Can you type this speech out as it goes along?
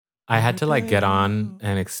I had to like get on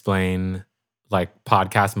and explain like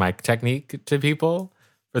podcast mic technique to people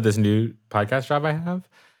for this new podcast job I have.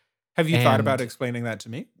 Have you thought about explaining that to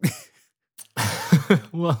me?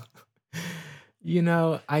 Well,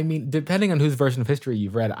 I mean, depending on whose version of history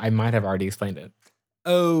you've read, I might have already explained it.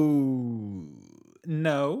 Oh,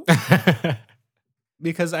 no.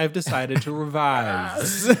 Because I've decided to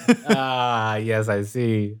revise. Yes, I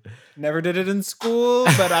see. Never did it in school,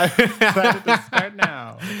 but I decided to start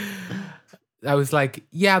now. I was like,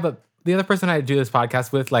 yeah, but the other person I do this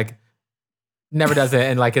podcast with, like, never does it.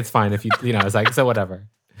 And like, it's fine if it's like, so whatever.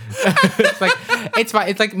 It's like, it's fine.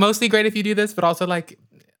 It's like mostly great if you do this, but also like,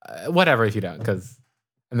 whatever if you don't.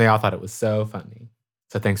 And they all thought it was so funny.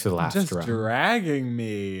 So thanks for the last, Just Jerome. dragging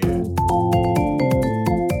me.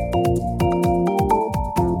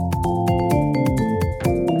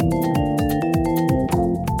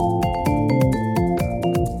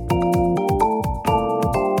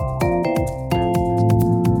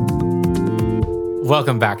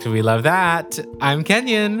 Welcome back to We Love That. I'm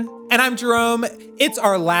Kenyon. And I'm Jerome. It's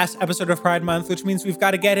our last episode of Pride Month, which means we've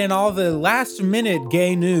got to get in all the last minute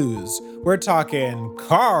gay news. We're talking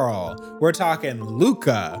Carl. We're talking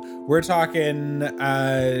Luca. We're talking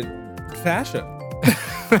fashion.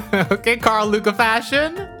 Okay, Carl, Luca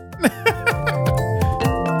fashion.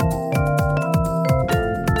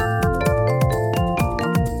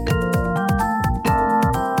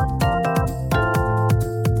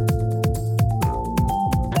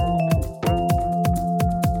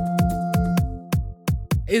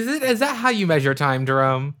 Is that how you measure time,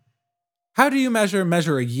 Jerome? How do you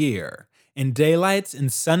measure a year? In daylights, in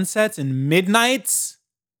sunsets, in midnights,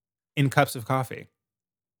 in cups of coffee.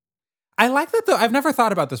 I like that though. I've never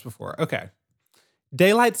thought about this before. Okay.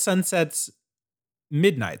 Daylight, sunsets,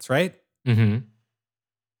 midnights, right? Mm-hmm.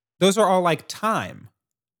 Those are all like time.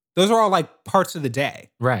 Those are all like parts of the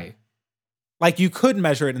day. Right. Like you could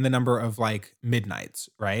measure it in the number of like midnights,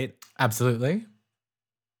 right? Absolutely.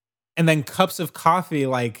 And then cups of coffee,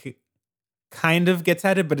 like, kind of gets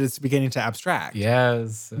at it, but it's beginning to abstract.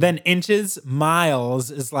 Yes. Then inches, miles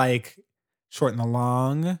is like short and the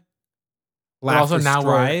long. But also now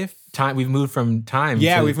strife. we've moved from time.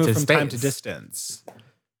 We've moved from space. time to distance.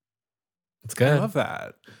 It's good. I love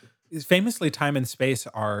that. Famously, time and space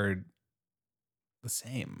are the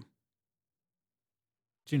same.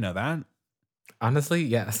 Did you know that? Honestly,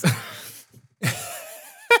 yes.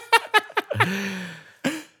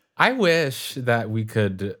 I wish that we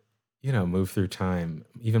could, move through time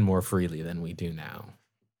even more freely than we do now.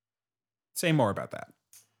 Say more about that.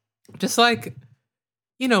 Just like,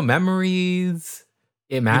 memories,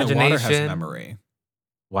 imagination. Water has memory.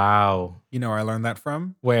 Wow. You know where I learned that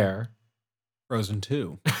from? Where? Frozen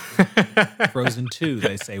 2. Frozen 2,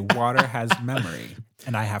 they say water has memory.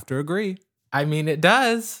 And I have to agree. I mean, it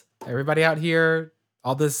does. Everybody out here,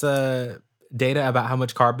 all this data about how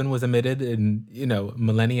much carbon was emitted in,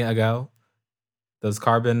 millennia ago. Those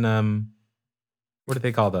carbon, what do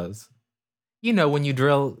they call those? When you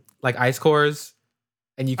drill like ice cores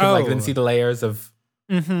and you can then see the layers of,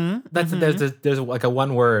 there's like a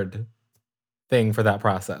one word thing for that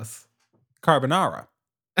process. Carbonara.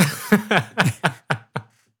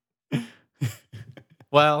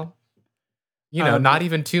 Well, not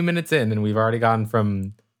even 2 minutes in and we've already gone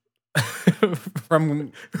from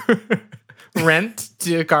Rent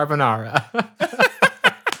to carbonara.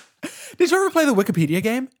 Did you ever play the Wikipedia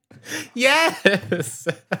game? Yes.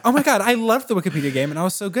 Oh my God, I loved the Wikipedia game and I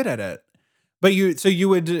was so good at it. But you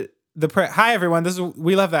would hi everyone, this is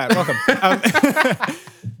We Love That. Welcome.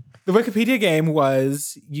 The Wikipedia game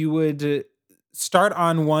was you would start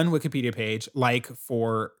on one Wikipedia page, like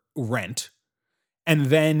for rent, and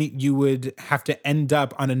then you would have to end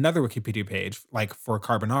up on another Wikipedia page, like for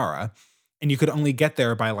carbonara, and you could only get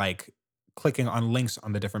there by like clicking on links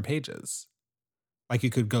on the different pages. Like you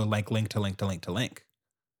could go like link to link to link to link.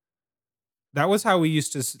 That was how we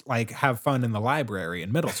used to like have fun in the library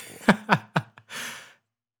in middle school.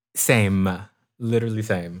 Same. Literally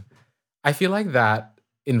same. I feel like that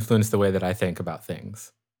influenced the way that I think about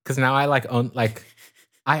things. Because now I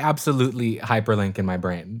I absolutely hyperlink in my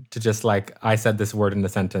brain to just like, I said this word in a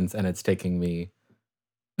sentence and it's taking me.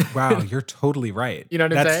 Wow, you're totally right. You know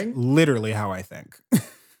what I'm saying? That's literally how I think.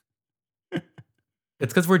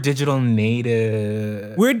 It's because we're digital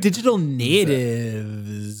native. We're digital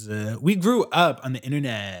natives. We grew up on the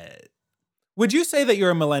internet. Would you say that you're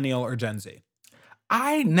a millennial or Gen Z?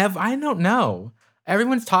 I don't know.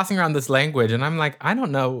 Everyone's tossing around this language and I'm like, I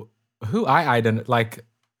don't know who I identify. Like,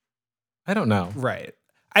 I don't know. Right.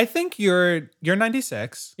 I think you're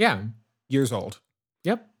 96. Yeah. Years old.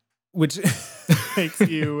 Yep. Which makes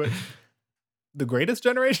you the greatest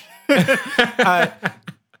generation.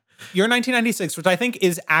 You're 1996, which I think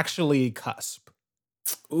is actually cusp.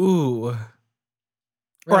 Ooh.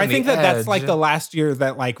 Or I think that that's like the last year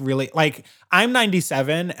that like really like I'm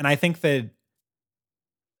 97 and I think that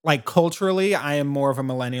like culturally I am more of a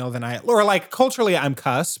millennial than or like culturally I'm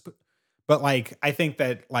cusp, but like I think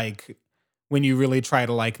that like when you really try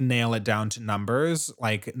to like nail it down to numbers,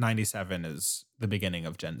 like 97 is the beginning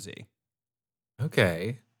of Gen Z.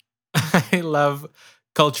 Okay. I love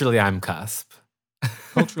culturally I'm cusp.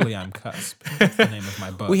 Culturally I'm cusp. That's the name of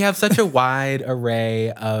my book. We have such a wide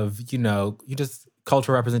array of, you just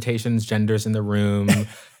cultural representations, genders in the room.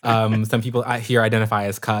 Some people here identify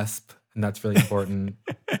as cusp, and that's really important.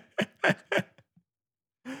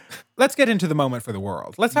 Let's get into the moment for the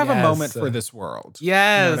world. Let's have a moment for this world.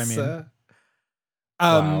 Yes. You know what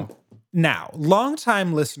I mean? Wow. Now,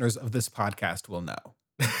 longtime listeners of this podcast will know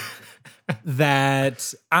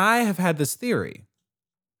that I have had this theory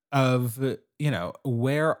of,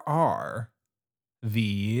 where are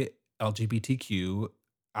the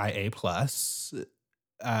LGBTQIA plus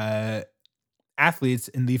athletes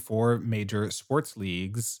in the 4 major sports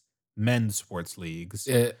leagues, men's sports leagues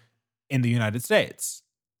in the United States?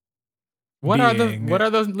 What are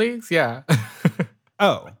those leagues? Yeah.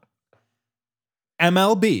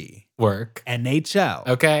 MLB. Work. NHL.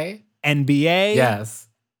 Okay. NBA. Yes.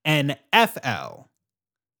 NFL.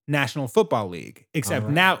 National Football League. Except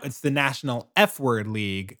now it's the National F Word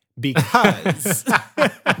League because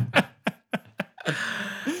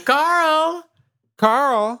Carl.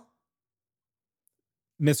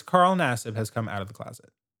 Miss Carl Nassib has come out of the closet.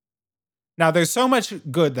 Now, there's so much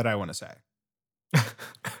good that I want to say.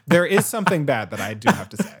 There is something bad that I do have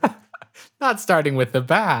to say. Not starting with the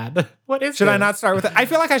bad. What is Should I not start with it? I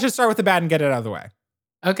feel like I should start with the bad and get it out of the way.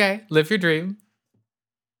 Okay, live your dream.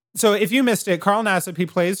 So if you missed it, Carl Nassib, he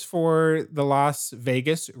plays for the Las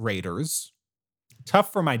Vegas Raiders.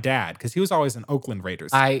 Tough for my dad, because he was always an Oakland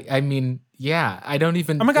Raiders. I mean, yeah, I don't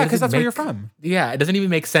even... Oh my God, because that's where you're from. Yeah, it doesn't even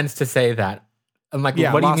make sense to say that. I'm like,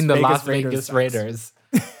 what do you mean the Las Vegas Raiders?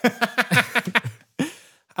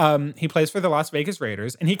 He plays for the Las Vegas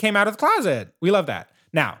Raiders, and he came out of the closet. We love that.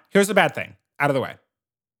 Now, here's the bad thing. Out of the way.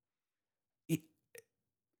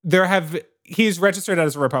 He's registered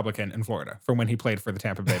as a Republican in Florida from when he played for the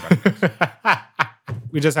Tampa Bay Buccaneers.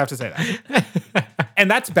 We just have to say that.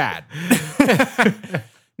 And that's bad.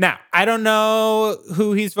 Now, I don't know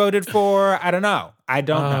who he's voted for. I don't know.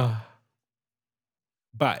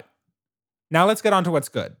 But now let's get on to what's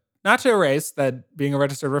good. Not to erase that being a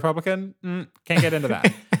registered Republican, can't get into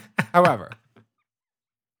that. However,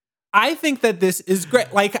 I think that this is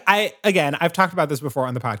great. Like, I've talked about this before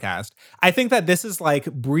on the podcast. I think that this is like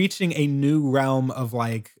breaching a new realm of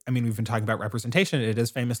like, I mean, we've been talking about representation. It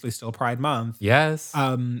is famously still Pride Month. Yes.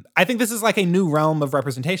 I think this is like a new realm of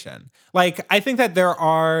representation. Like, I think that there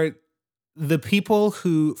are the people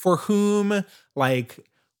for whom like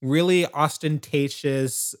really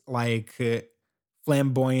ostentatious, like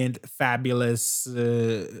flamboyant, fabulous,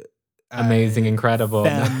 amazing, incredible,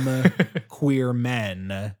 femme queer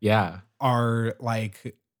men are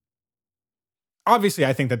like, obviously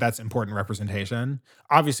I think that that's important representation.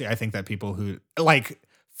 Obviously I think that people who like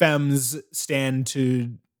femmes stand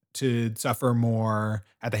to suffer more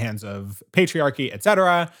at the hands of patriarchy,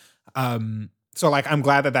 etc. So like I'm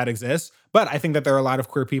glad that exists, but I think that there are a lot of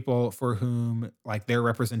queer people for whom like their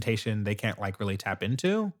representation they can't like really tap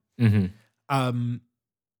into. Mm-hmm.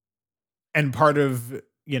 And part of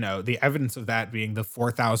the evidence of that being the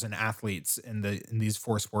 4,000 athletes in these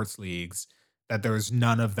 4 sports leagues, that there was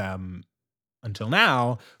none of them until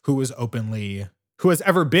now who has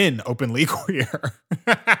ever been openly queer.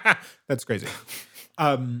 That's crazy.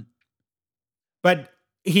 But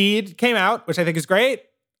he came out, which I think is great.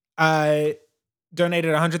 Donated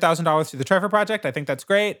 $100,000 to the Trevor Project. I think that's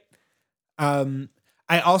great. I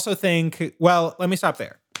also think, well, let me stop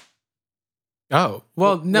there. Oh,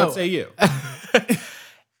 well, no. What say you?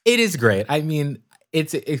 It is great. I mean,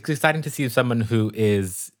 it's exciting to see someone who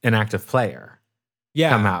is an active player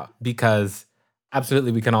come out, because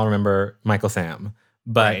absolutely we can all remember Michael Sam,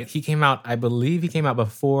 but he came out, I believe he came out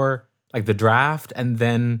before like the draft, and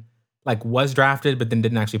then like was drafted, but then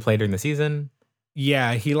didn't actually play during the season.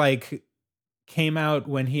 Yeah, he like came out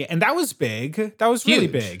when and that was big. That was really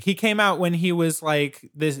big. He came out when he was like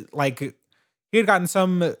this, like he had gotten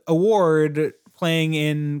some award playing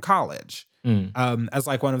in college. As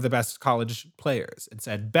like one of the best college players. It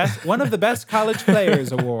said one of the best college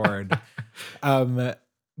players award. But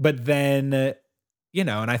then,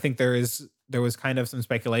 and I think there was kind of some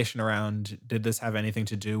speculation around, did this have anything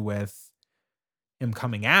to do with him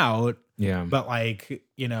coming out, Yeah. but like,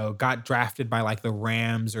 got drafted by like the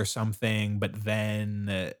Rams or something, but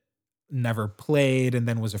then never played and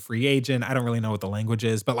then was a free agent. I don't really know what the language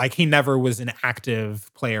is, but like he never was an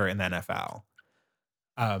active player in the NFL.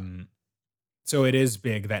 So it is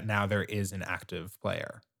big that now there is an active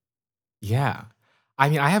player. Yeah. I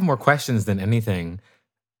mean, I have more questions than anything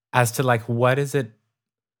as to like what is it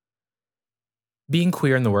being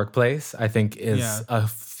queer in the workplace, I think is Yeah. a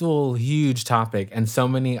full huge topic. And so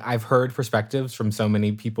many I've heard perspectives from so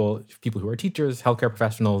many people who are teachers, healthcare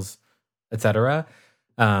professionals, etc.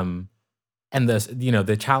 And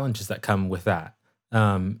the challenges that come with that.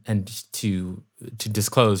 And to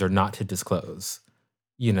disclose or not to disclose,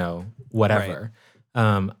 whatever.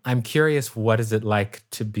 I'm curious, what is it like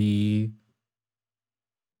to be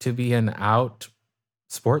an out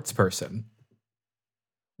sports person?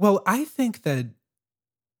 Well, I think that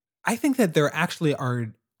there actually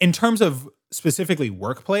are, in terms of specifically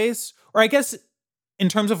workplace, or I guess in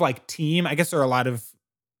terms of like team, I guess there are a lot of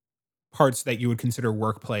parts that you would consider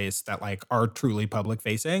workplace that like are truly public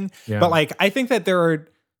facing. Yeah. But like I think that there are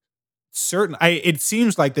certain it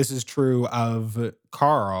seems like this is true of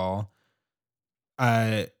Carl,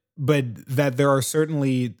 but that there are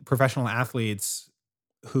certainly professional athletes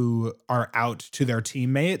who are out to their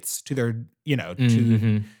teammates, to their,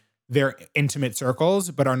 to their intimate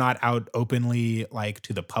circles, but are not out openly like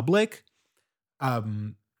to the public.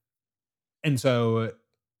 And so,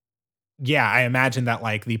 yeah, I imagine that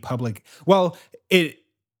like the public, well, it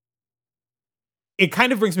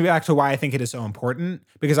kind of brings me back to why I think it is so important,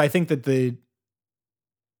 because I think that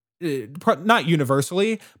not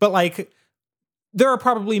universally, but like there are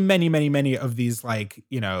probably many, many, many of these like,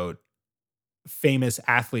 famous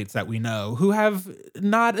athletes that we know who have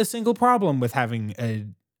not a single problem with having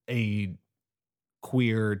a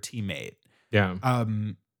queer teammate. Yeah.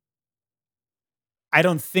 I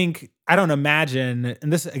don't imagine,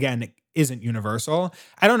 and this again isn't universal,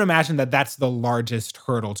 I don't imagine that that's the largest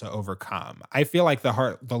hurdle to overcome. I feel like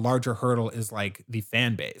the larger hurdle is like the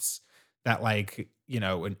fan base, that like,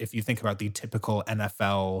 if you think about the typical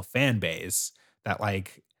NFL fan base, that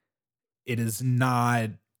like it is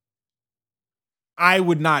not, I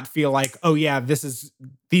would not feel like, oh yeah, these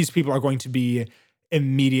people are going to be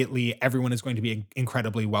immediately, everyone is going to be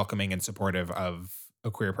incredibly welcoming and supportive of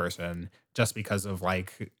a queer person, just because of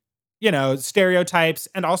like, stereotypes,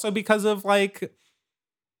 and also because of like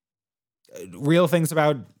real things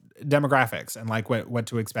about demographics and like what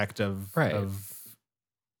to expect of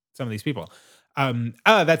some of these people.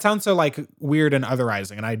 That sounds so like weird and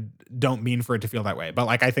otherizing, and I don't mean for it to feel that way, but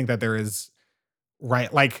like I think that there is,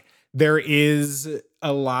 right, like there is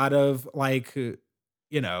a lot of like,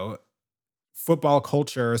 football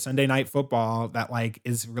culture, Sunday night football, that like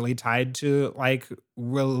is really tied to like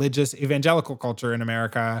religious evangelical culture in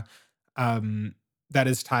America, that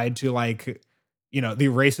is tied to like, the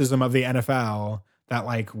racism of the NFL, that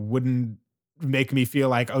like wouldn't make me feel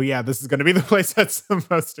like, oh yeah, this is going to be the place that's the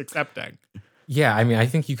most accepting. Yeah, I mean, I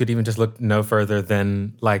think you could even just look no further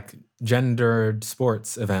than like gendered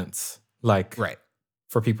sports events, like Right.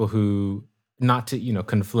 for people who, not to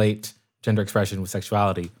conflate gender expression with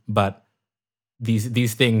sexuality, but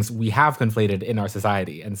these things we have conflated in our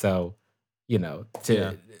society, and so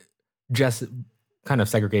just kind of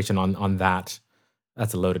segregation on that's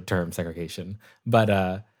a loaded term, segregation, but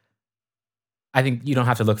I think you don't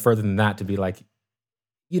have to look further than that to be like,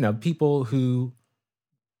 people who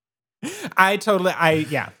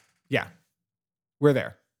yeah. We're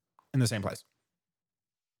there in the same place.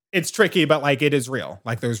 It's tricky, but like it is real.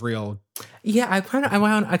 Like there's real. Yeah, I kind of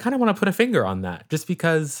want to put a finger on that, just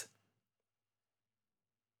because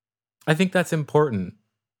I think that's important.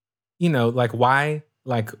 Like why,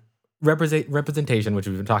 like representation, which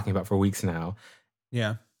we've been talking about for weeks now,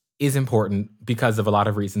 Yeah. is important because of a lot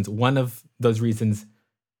of reasons. One of those reasons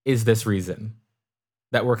is this reason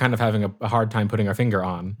that we're kind of having a hard time putting our finger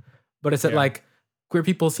on. But it's that like queer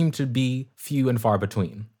people seem to be few and far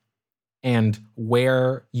between. And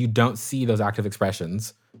where you don't see those active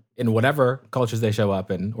expressions in whatever cultures they show up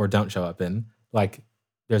in or don't show up in, like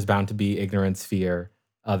there's bound to be ignorance, fear,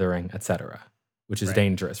 othering, etc., which is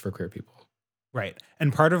dangerous for queer people. Right.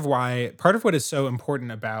 And part of what is so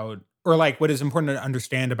important about, or like what is important to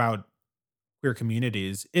understand about queer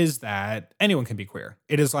communities, is that anyone can be queer.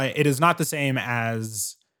 It is not the same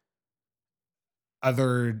as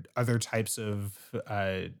other types of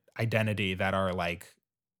identity that are like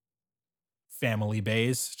family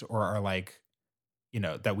based, or are like,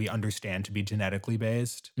 that we understand to be genetically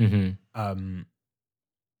based. Mm-hmm.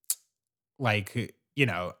 Like,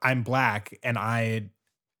 I'm Black, and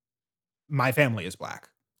my family is Black.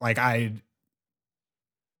 Like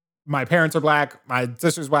my parents are black, my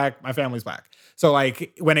sister's black, my family's black. So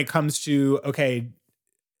like when it comes to, okay,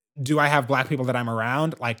 do I have black people that I'm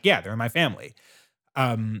around? Like, yeah, they're in my family.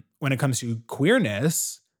 When it comes to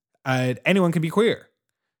queerness, anyone can be queer.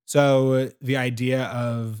 So the idea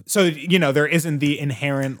of, so, you know, there isn't the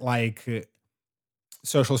inherent like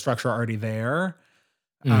social structure already there.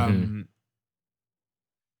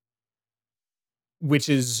 Which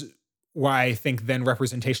is why I think then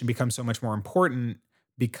representation becomes so much more important,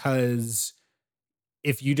 because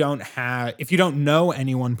if you don't know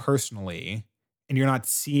anyone personally and you're not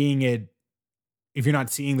seeing it, if you're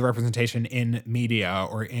not seeing the representation in media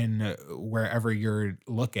or in wherever you're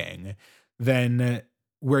looking, then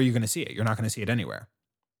where are you going to see it? You're not going to see it anywhere.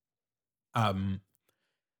 And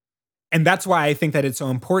that's why I think that it's so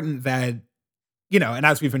important that, you know, and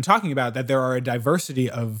as we've been talking about, that there are a diversity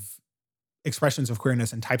of expressions of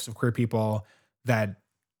queerness and types of queer people that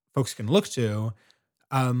folks can look to.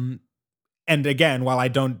 And again, while I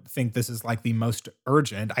don't think this is like the most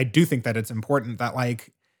urgent, I do think that it's important that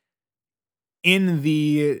like in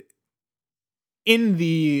the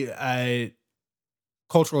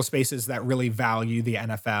cultural spaces that really value the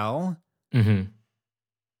NFL,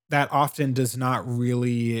 that often does not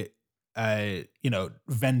really, you know,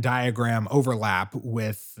 Venn diagram overlap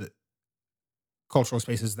with cultural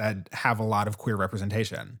spaces that have a lot of queer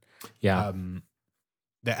representation. Yeah.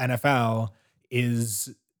 The NFL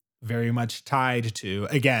is very much tied to,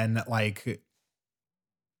 again, like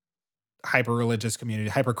hyper-religious community,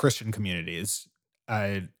 hyper-Christian communities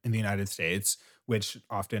in the United States, which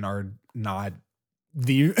often are not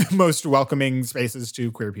the most welcoming spaces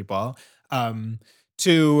to queer people,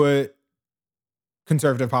 to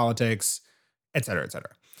conservative politics, et cetera, et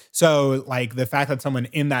cetera. So like the fact that someone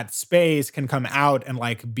in that space can come out and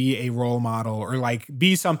like be a role model or like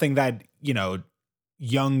be something that, you know,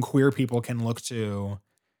 young queer people can look to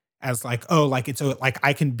as like, oh, like it's like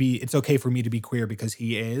I can be, it's okay for me to be queer because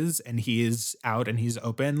he is out and he's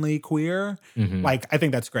openly queer. Like I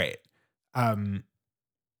think that's great.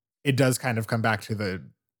 It does kind of come back to the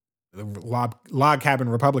log cabin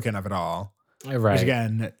Republican of it all. Right. Which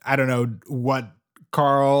again, I don't know what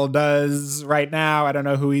Carl does right now. I don't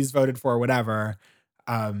know who he's voted for, whatever.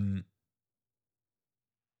 But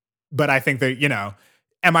I think that, you know,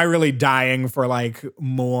 am I really dying for like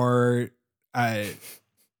more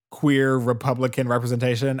queer Republican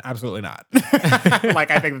representation? Absolutely not.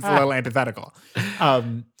 Like I think it's a little antithetical.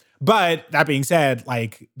 But that being said,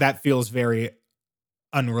 like that feels very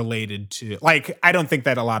unrelated to, like, I don't think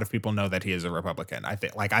that a lot of people know that he is a Republican. I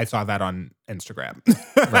think like I saw that on Instagram.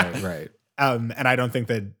 Right. And I don't think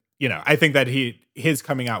that, you know, I think that his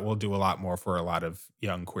coming out will do a lot more for a lot of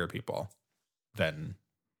young queer people than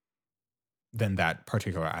that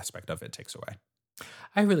particular aspect of it takes away.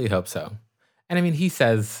 I really hope so. And I mean, he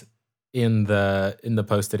says in the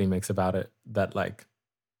post that he makes about it that like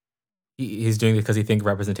he's doing it because he thinks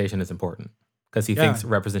representation is important. Because he thinks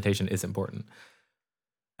representation is important.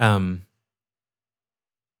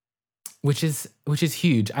 Which is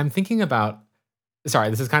huge. I'm thinking about, sorry,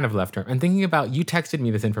 this is kind of left turn. I'm thinking about, you texted me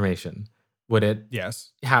this information. Would it?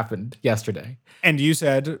 Yes. Happened yesterday. And you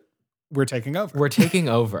said we're taking over. We're taking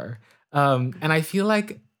over. And I feel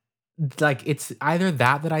like it's either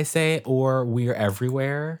that I say or we're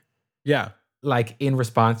everywhere. Yeah. Like in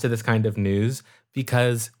response to this kind of news,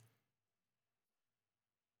 because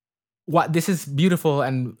what this is beautiful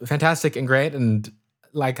and fantastic and great and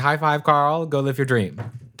like high five, Carl, go live your dream.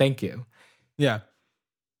 Thank you. Yeah.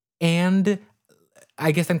 And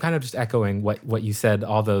I guess I'm kind of just echoing what you said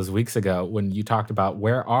all those weeks ago when you talked about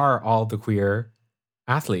where are all the queer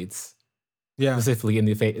athletes, specifically in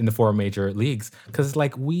the four major leagues, because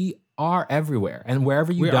like we are everywhere, and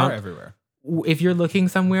wherever you are everywhere. If you're looking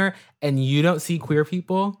somewhere and you don't see queer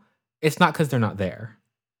people, it's not because they're not there,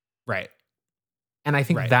 right? And I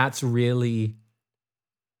think that's really.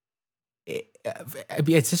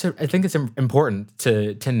 It's just I think it's important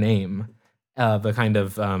to name the kind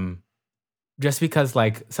of just because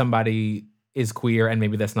like somebody is queer and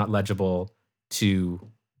maybe that's not legible to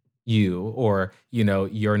you, or you know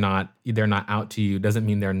they're not out to you, doesn't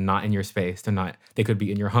mean they're not in your space. They could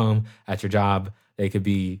be in your home, at your job, they could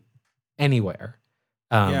be anywhere.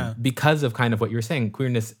 Because of kind of what you're saying,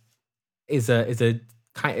 queerness is a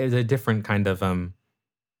different kind of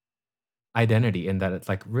identity in that it's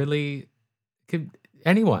like really could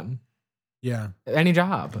anyone, any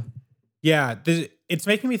job. It's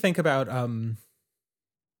making me think about I'm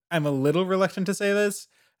a little reluctant to say this.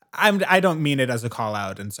 I don't mean it as a call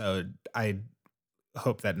out, and so I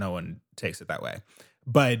hope that no one takes it that way.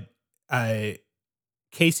 But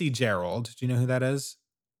Casey Gerald, do you know who that is?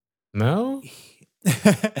 No.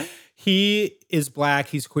 He is black.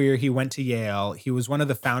 He's queer. He went to Yale. He was one of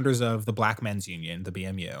the founders of the Black Men's Union, the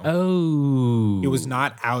BMU. Oh. He was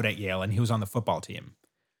not out at Yale, and he was on the football team.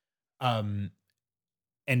 And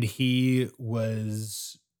he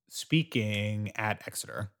was speaking at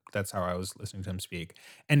Exeter. That's how I was listening to him speak.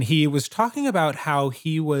 And he was talking about how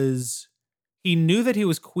he knew that he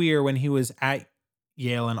was queer when he was at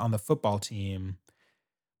Yale and on the football team,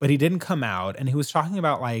 but he didn't come out. And he was talking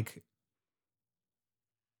about like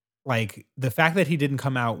the fact that he didn't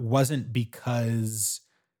come out wasn't because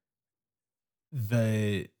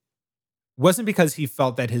he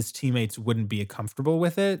felt that his teammates wouldn't be comfortable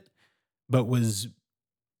with it, but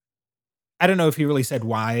I don't know if he really said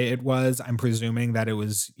why it was. I'm presuming that it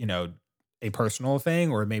was, a personal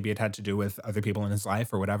thing, or maybe it had to do with other people in his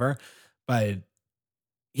life or whatever. But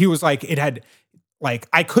he was like,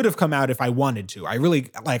 I could have come out if I wanted to.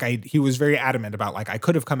 He was very adamant about I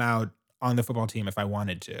could have come out on the football team if I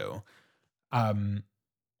wanted to. And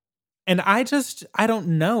I don't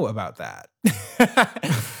know about that.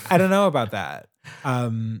 I don't know about that.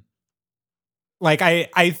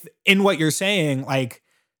 In what you're saying,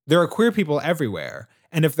 there are queer people everywhere.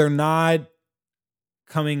 And if they're not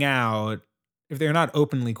coming out, if they're not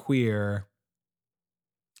openly queer,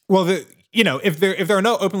 well, if there are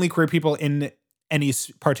no openly queer people in any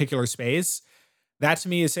particular space, that to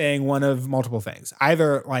me is saying one of multiple things.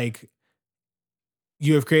 Either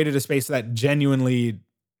you have created a space that genuinely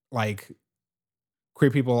queer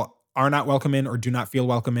people are not welcome in, or do not feel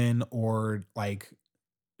welcome in, or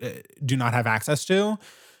do not have access to,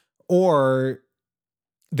 or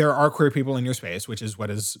there are queer people in your space, which is what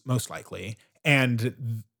is most likely,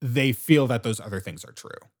 and they feel that those other things are true.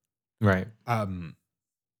 Right.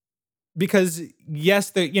 Because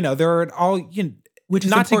yes, there are all, which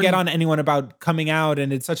is not important to get on anyone about coming out,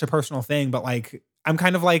 and it's such a personal thing, but I'm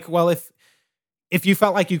kind of well, if you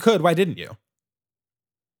felt like you could, why didn't you?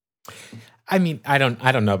 I mean, I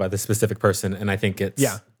don't know about this specific person, and I think it's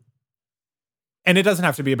and it doesn't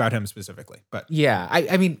have to be about him specifically, but yeah,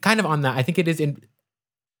 I mean, kind of on that, I think it is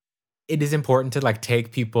important to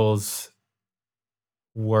take people's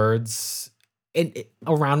words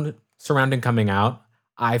around surrounding coming out.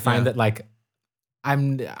 I find that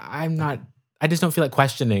I'm not. I just don't feel like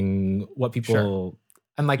questioning what people. Sure.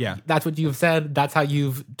 And that's what you've said. That's how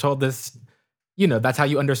you've told this. That's how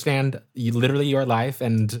you understand literally your life,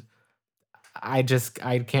 and I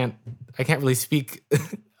can't really speak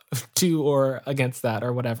to or against that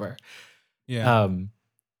or whatever. Yeah.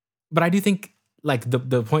 But I do think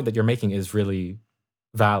the point that you're making is really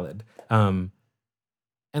valid. And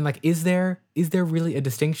is there really a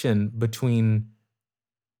distinction between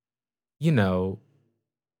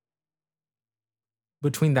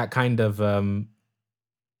between that kind of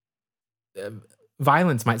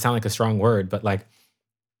violence might sound like a strong word, but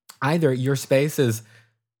either your space is,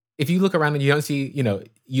 if you look around and you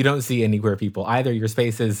don't see any queer people, either your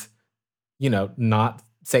space is, not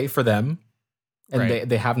safe for them, and right.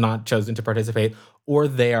 they have not chosen to participate, or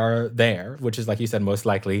they are there, which is, like you said, most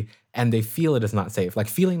likely, and they feel it is not safe.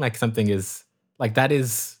 Feeling like something is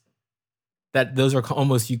that those are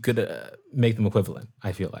almost, you could make them equivalent,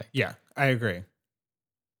 I feel like. Yeah, I agree.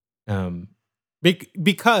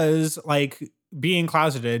 Because being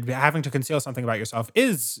closeted, having to conceal something about yourself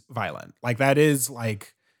is violent. That is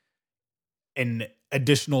an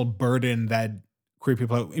additional burden that queer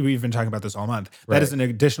people, we've been talking about this all month. Right. That is an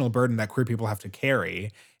additional burden that queer people have to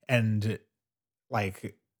carry, and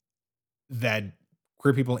that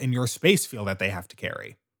queer people in your space feel that they have to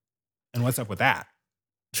carry. And what's up with that?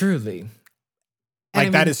 Truly.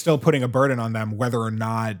 That is still putting a burden on them, whether or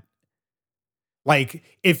not, I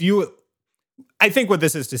think what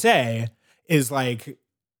this is to say is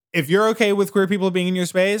if you're okay with queer people being in your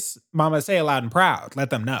space, mama, say it loud and proud. Let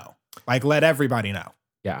them know. Let everybody know.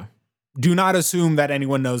 Yeah. Do not assume that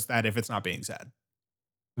anyone knows that if it's not being said.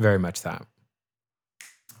 Very much that.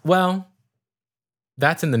 Well,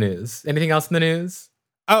 that's in the news. Anything else in the news?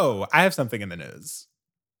 Oh, I have something in the news.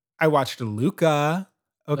 I watched Luca.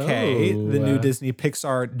 Okay. The new Disney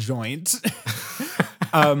Pixar joint.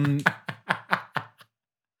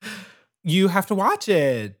 You have to watch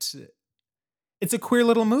it. It's a queer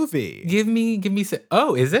little movie. Give me.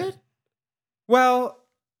 Oh, is it? Well,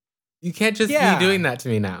 you can't just be doing that to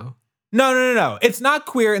me now. No. It's not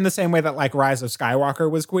queer in the same way that Rise of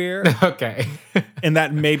Skywalker was queer. Okay. In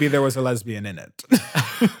that maybe there was a lesbian in it.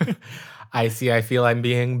 I see. I feel I'm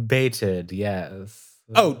being baited. Yes.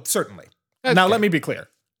 Oh, certainly. Okay. Now let me be clear.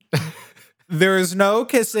 There is no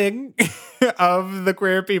kissing of the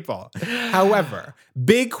queer people. However,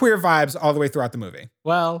 big queer vibes all the way throughout the movie.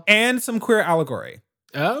 Well, and some queer allegory.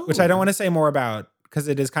 Oh. which I don't want to say more about because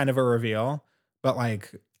it is kind of a reveal, but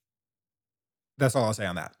like that's all I'll say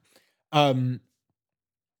on that.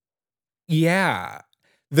 Yeah.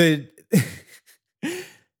 The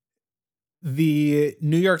the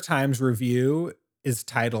New York Times review is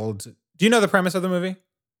titled, do you know the premise of the movie?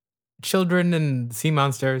 Children and sea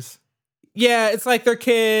monsters. Yeah, it's like they're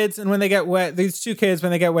kids, and when they get wet, these two kids,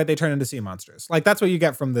 when they get wet, they turn into sea monsters. Like that's what you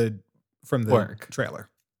get from the Work. trailer.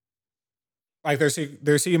 Like they're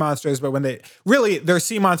sea monsters, but when they're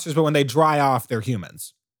sea monsters, but when they dry off, they're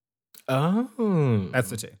humans. Oh. That's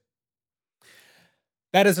the tea.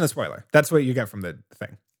 That isn't a spoiler. That's what you get from the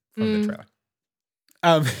thing, from the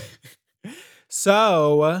trailer.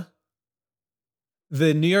 So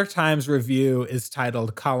the New York Times review is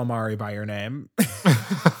titled Calamari by Your Name.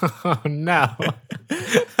 Oh, no.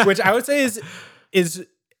 Which I would say is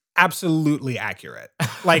absolutely accurate.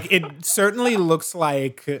 Like it certainly looks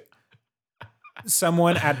like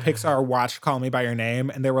someone at Pixar watched Call Me by Your Name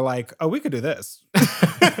and they were like, "Oh, we could do this."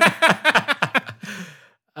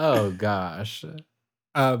 Oh gosh.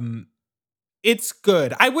 It's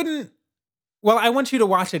good. I want you to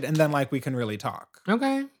watch it and then like we can really talk.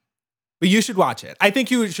 Okay. But you should watch it. I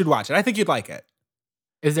think you should watch it. I think you'd like it.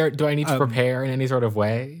 Do I need to prepare in any sort of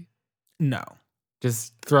way? No.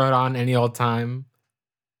 Just throw it on any old time?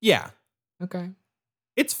 Yeah. Okay.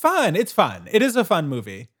 It's fun. It's fun. It is a fun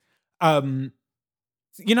movie.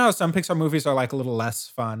 You know how some Pixar movies are like a little less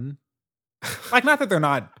fun? Like not that they're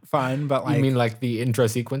not fun, but like you mean like the intro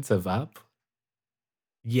sequence of Up?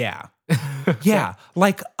 Yeah. Yeah.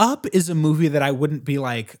 Like Up is a movie that I wouldn't be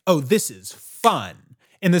like, "Oh, this is fun."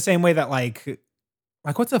 In the same way that like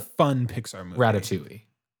what's a fun Pixar movie? Ratatouille.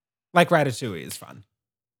 Like Ratatouille is fun.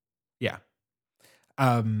 Yeah.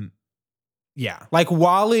 Yeah. Like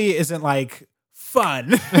WALL-E isn't like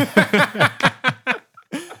fun.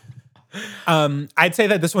 I'd say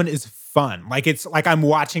that this one is fun. Like it's like I'm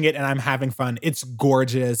watching it and I'm having fun. It's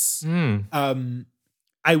gorgeous.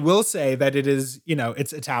 I will say that it is,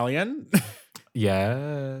 it's Italian.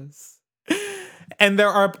 Yes. And there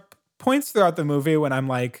are points throughout the movie when I'm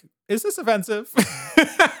like, is this offensive?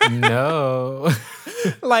 No.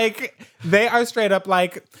 Like they are straight up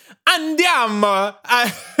like, andiamo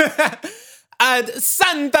ad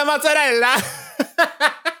Santa Mozzarella.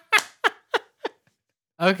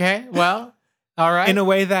 Okay, well, all right. In a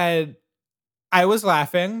way that I was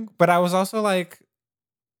laughing, but I was also like,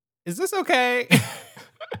 is this okay?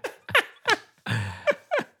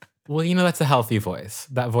 Well, that's a healthy voice.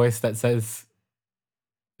 That voice that says,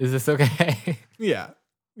 is this okay? Yeah.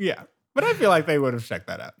 Yeah. But I feel like they would have checked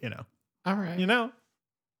that out, All right.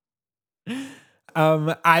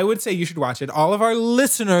 I would say you should watch it. All of our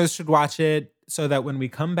listeners should watch it so that when we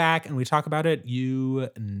come back and we talk about it, you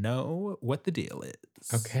know what the deal is.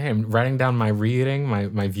 Okay, I'm writing down my reading,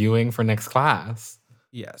 my viewing for next class.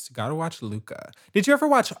 Yes, gotta watch Luca. Did you ever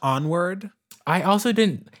watch Onward? I also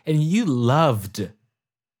didn't, and you loved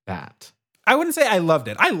that. I wouldn't say I loved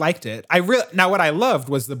it. I liked it. Now what I loved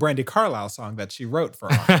was the Brandi Carlile song that she wrote for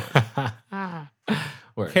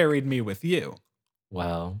Onward. Carried Me With You.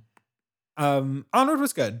 Well. Onward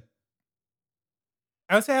was good.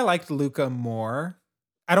 I would say I liked Luca more.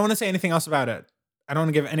 I don't want to say anything else about it. I don't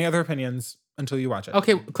want to give any other opinions until you watch it.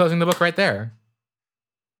 Okay, closing the book right there.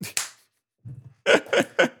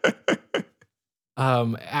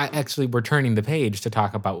 Actually, we're turning the page to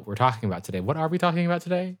talk about what we're talking about today. What are we talking about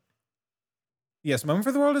today? Yes, Moment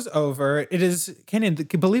for the World is over. It is, Kenyon,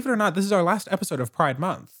 believe it or not, this is our last episode of Pride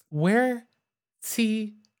Month.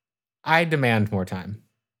 I demand more time.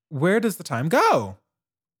 Where does the time go?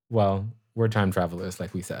 Well, we're time travelers,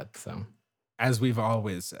 like we said, so. As we've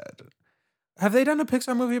always said. Have they done a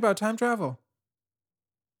Pixar movie about time travel?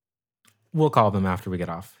 We'll call them after we get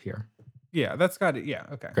off here. Yeah, that's got it. Yeah,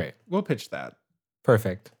 okay. Great. We'll pitch that.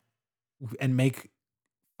 Perfect. And make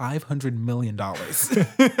 $500 million.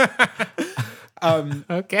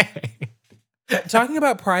 Okay. Talking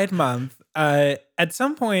about Pride Month, at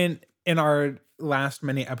some point in our last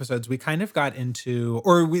many episodes, we kind of got into,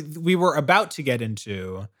 or we were about to get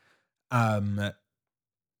into,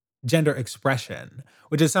 gender expression,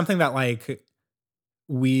 which is something that like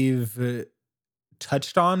we've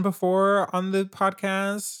touched on before on the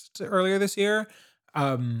podcast earlier this year.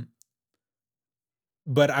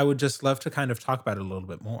 But I would just love to kind of talk about it a little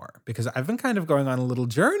bit more because I've been kind of going on a little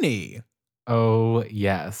journey. Oh,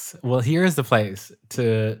 yes. Well, here's the place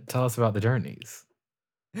to tell us about the journeys.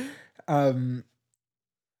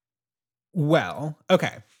 Well,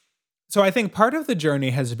 okay. So I think part of the journey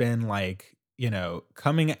has been like,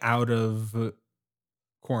 coming out of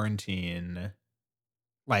quarantine,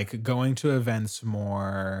 like going to events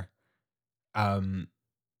more,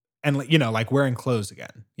 and you know, like wearing clothes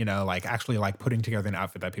again, you know, like actually like putting together an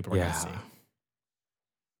outfit that people are going to see. Yeah.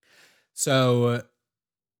 So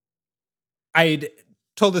I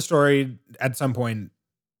told the story at some point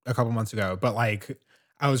a couple months ago, but like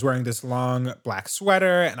I was wearing this long black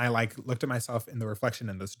sweater and I like looked at myself in the reflection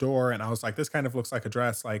in this door and I was like, this kind of looks like a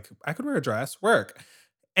dress. Like I could wear a dress, work.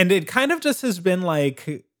 And it kind of just has been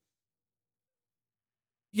like,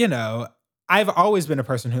 you know, I've always been a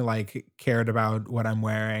person who like cared about what I'm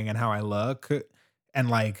wearing and how I look and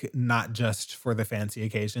like not just for the fancy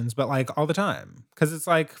occasions, but like all the time because it's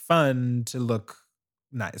like fun to look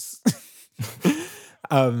nice.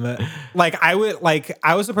 Like I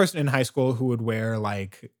was the person in high school who would wear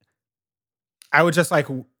like I would just like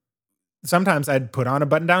sometimes I'd put on a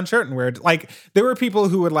button-down shirt and wear it. Like there were people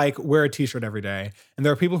who would like wear a t-shirt every day and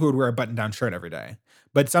there were people who would wear a button-down shirt every day.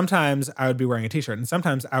 But sometimes I would be wearing a t-shirt and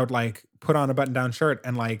sometimes I would like put on a button-down shirt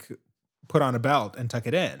and like put on a belt and tuck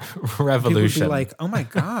it in. Revolution. People would be like, "Oh my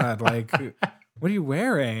god, like what are you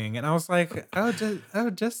wearing?" And I was like,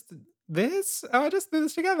 just this? Oh, just do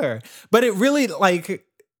this together." But it really like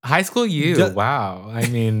high school wow. I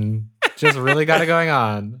mean, just really got it going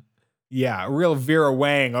on. Yeah, real Vera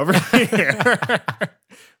Wang over here.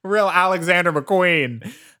 Real Alexander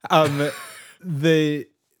McQueen.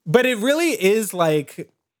 But it really is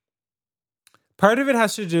like part of it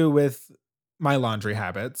has to do with my laundry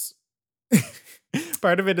habits.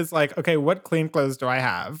 Part of it is like, okay, what clean clothes do I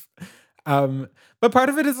have? But part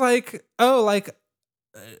of it is like, oh, like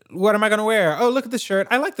what am I gonna wear? Oh, look at this shirt.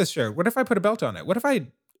 I like this shirt. What if I put a belt on it? What if I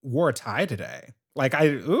wore a tie today? Like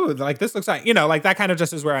like this looks like, you know, like that kind of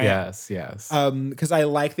just is where I am. Yes. Because I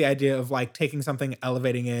like the idea of like taking something,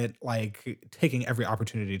 elevating it, like taking every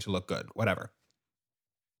opportunity to look good, whatever.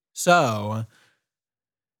 So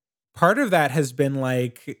part of that has been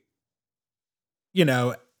like, you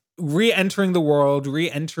know, re-entering the world,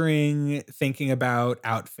 re-entering thinking about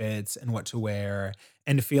outfits and what to wear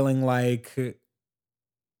and feeling like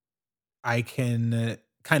I can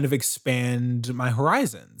kind of expand my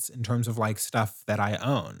horizons in terms of like stuff that I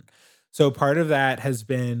own. So part of that has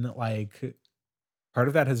been like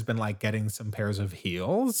getting some pairs of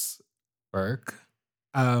heels. Work.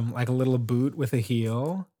 Like a little boot with a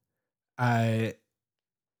heel.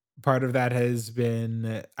 Part of that has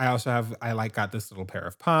been I like got this little pair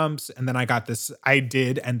of pumps and then I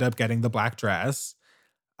did end up getting the black dress.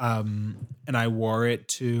 And I wore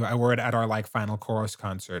it at our like final chorus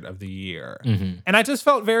concert of the year. Mm-hmm. And I just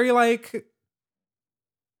felt very like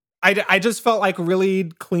I just felt like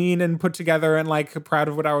really clean and put together and like proud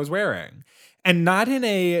of what I was wearing. And not in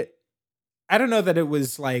I don't know that it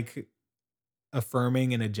was like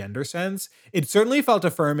affirming in a gender sense. It certainly felt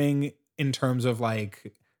affirming in terms of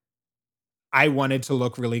like I wanted to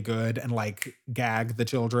look really good and like gag the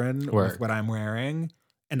children with what I'm wearing.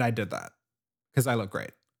 And I did that because I look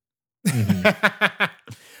great. Mm-hmm.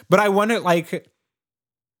 But I wanted like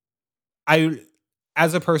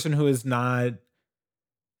as a person who has not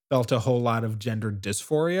felt a whole lot of gender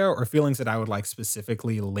dysphoria or feelings that I would like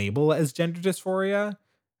specifically label as gender dysphoria.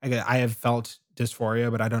 I have felt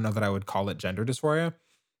dysphoria, but I don't know that I would call it gender dysphoria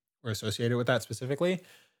or associate it with that specifically.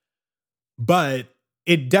 But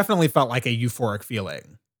it definitely felt like a euphoric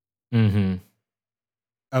feeling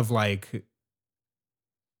of like,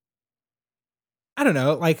 I don't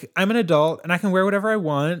know, like I'm an adult and I can wear whatever I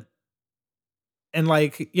want. And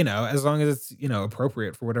like, you know, as long as it's, you know,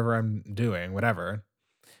 appropriate for whatever I'm doing, whatever.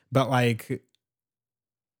 But like,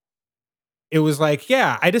 it was like,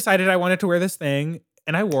 yeah, I decided I wanted to wear this thing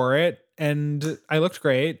and I wore it and I looked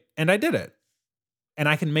great and I did it. And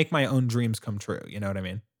I can make my own dreams come true. You know what I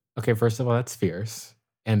mean? Okay, first of all, that's fierce.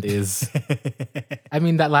 And I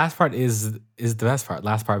mean, that last part is the best part.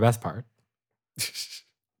 Last part, best part.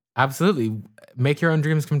 Absolutely. Make your own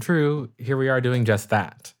dreams come true. Here we are doing just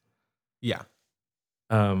that. Yeah.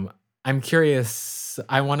 I'm curious.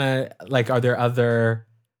 I want to like, are there other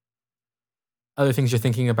things you're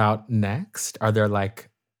thinking about next? Are there like,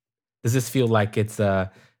 does this feel like it's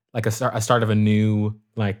a start of a new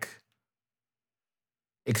like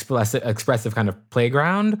expressive kind of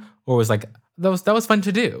playground, or was like that was fun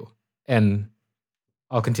to do and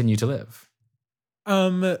I'll continue to live?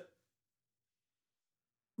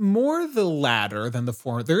 More the latter than the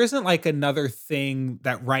former. There isn't like another thing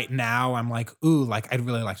that right now I'm like, ooh, like I'd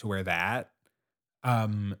really like to wear that.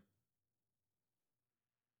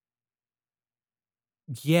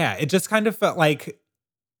 Yeah, it just kind of felt like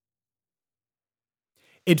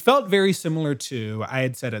it felt very similar to I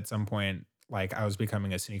had said at some point like I was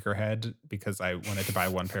becoming a sneakerhead because I wanted to buy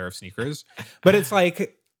one pair of sneakers. But it's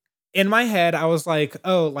like in my head I was like,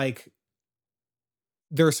 oh, like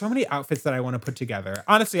there are so many outfits that I want to put together.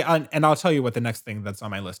 Honestly, and I'll tell you what the next thing that's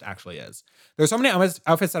on my list actually is. There's so many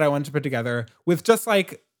outfits that I want to put together with just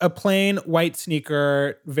like a plain white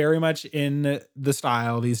sneaker, very much in the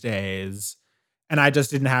style these days. And I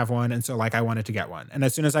just didn't have one. And so like I wanted to get one. And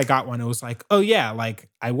as soon as I got one, it was like, oh yeah, like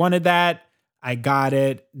I wanted that. I got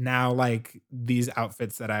it. Now like these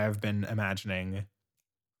outfits that I have been imagining,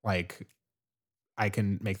 like I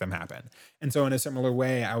can make them happen. And so in a similar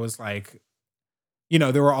way, I was like,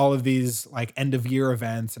 there were all of these like end of year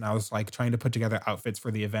events, and I was like trying to put together outfits for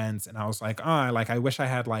the events. And I was like, I wish I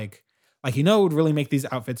had like, what would really make these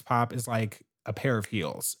outfits pop is like a pair of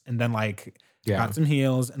heels. And then like got some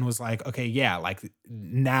heels and was like, okay, yeah, like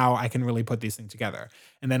now I can really put these things together.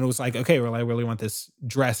 And then it was like, okay, well, I really want this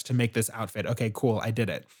dress to make this outfit. Okay, cool. I did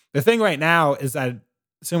it. The thing right now is that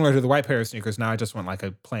similar to the white pair of sneakers, now I just want like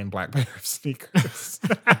a plain black pair of sneakers.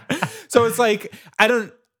 So it's like, I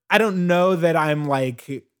don't know that I'm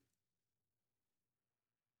like,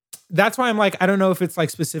 that's why I'm like, I don't know if it's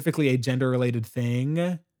like specifically a gender related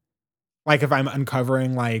thing. Like if I'm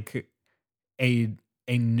uncovering like a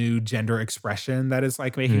new gender expression that is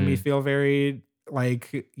like making me feel very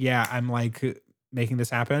like, yeah, I'm like making this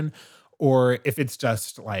happen. Or if it's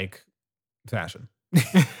just like fashion.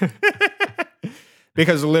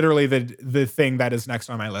 Because literally the thing that is next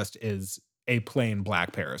on my list is a plain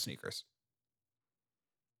black pair of sneakers.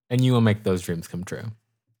 And you will make those dreams come true.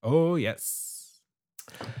 Oh, yes.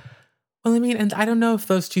 Well, I mean, and I don't know if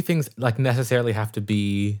those two things like necessarily have to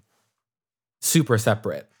be super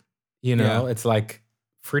separate. It's like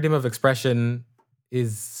freedom of expression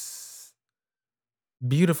is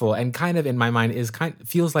beautiful and kind of in my mind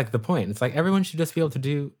feels like the point. It's like everyone should just be able to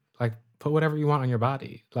do like put whatever you want on your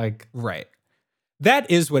body. Like, right.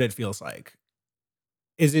 That is what it feels like.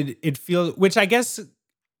 It feels, which I guess,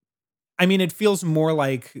 I mean, it feels more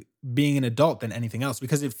like being an adult than anything else,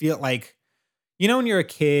 because it feels like, when you're a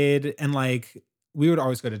kid and like we would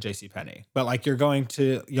always go to JCPenney, but like you're going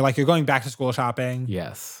back to school shopping.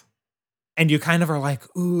 Yes. And you kind of are like,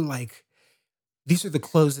 ooh, like these are the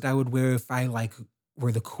clothes that I would wear if I like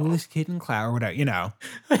were the coolest kid in class or whatever,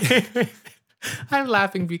 I'm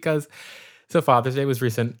laughing because so Father's Day was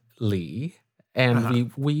recently.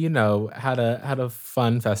 And we had a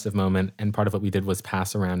fun festive moment, and part of what we did was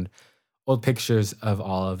pass around old pictures of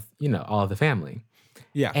all of the family.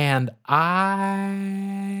 Yeah. And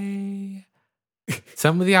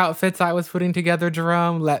some of the outfits I was putting together,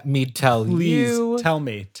 Jerome, let me tell you. Tell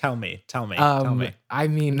me. I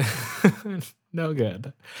mean, no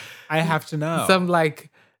good. I have to know.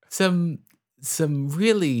 Some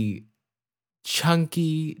really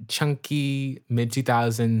chunky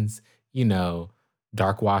mid-2000s,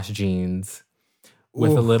 dark wash jeans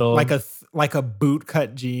with a little like a boot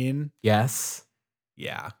cut jean. Yes.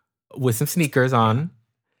 Yeah. With some sneakers on.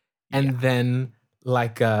 And then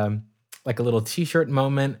like a little t-shirt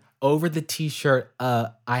moment. Over the t-shirt,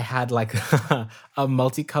 I had like a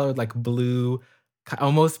multicolored like blue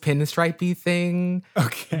almost pinstripey thing.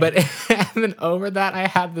 Okay. But and then over that I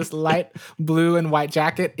had this light blue and white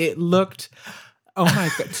jacket. It looked oh my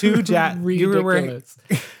god, ridiculous.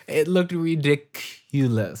 It looked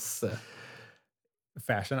ridiculous.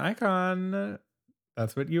 Fashion icon.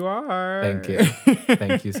 That's what you are. Thank you.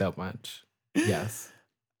 Thank you so much. Yes.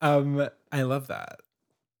 I love that.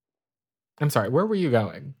 I'm sorry, where were you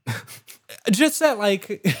going? Just that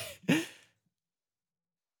like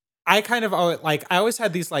I kind of like I always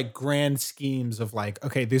had these like grand schemes of like,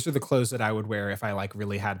 okay, these are the clothes that I would wear if I like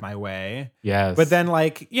really had my way. Yes. But then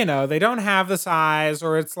like, they don't have the size,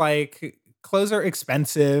 or it's like clothes are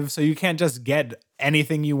expensive, so you can't just get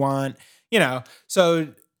anything you want, So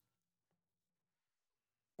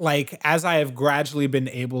like as I have gradually been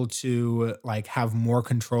able to like have more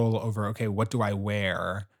control over, okay, what do I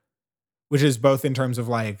wear? Which is both in terms of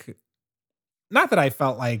like, not that I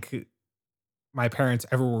felt like my parents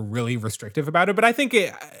ever were really restrictive about it, but I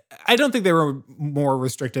don't think they were more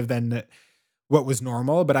restrictive than what was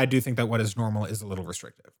normal, but I do think that what is normal is a little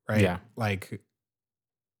restrictive, right? Yeah. Like,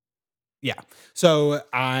 yeah. So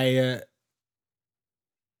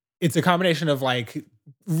it's a combination of like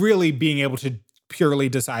really being able to purely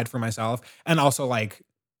decide for myself, and also like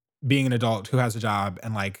being an adult who has a job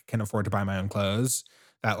and like can afford to buy my own clothes,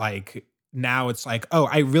 that like now it's like, oh,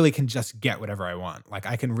 I really can just get whatever I want. Like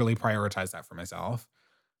I can really prioritize that for myself.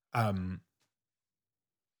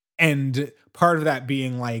 And part of that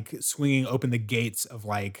being like swinging open the gates of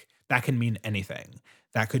like, that can mean anything.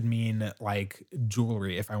 That could mean like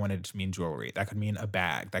jewelry if I wanted it to mean jewelry. That could mean a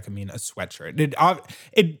bag. That could mean a sweatshirt.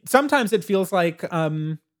 It sometimes it feels like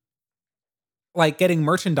like getting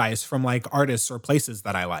merchandise from like artists or places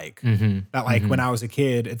that I like. Mhm. That like when Mhm. I was a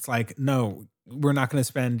kid, it's like, no, we're not going to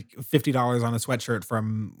spend $50 on a sweatshirt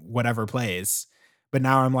from whatever place. But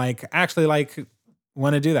now I'm like, actually like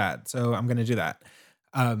want to do that. So I'm going to do that.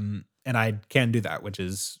 And I can do that, which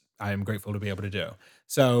is I am grateful to be able to do.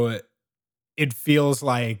 So it feels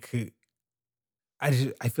like I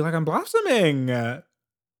feel like I'm blossoming.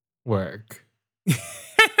 Work.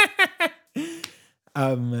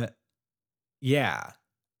 um yeah.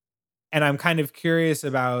 And I'm kind of curious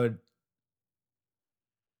about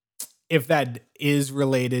if that is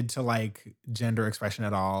related to like gender expression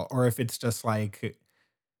at all, or if it's just like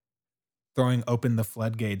throwing open the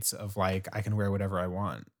floodgates of like I can wear whatever I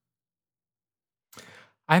want.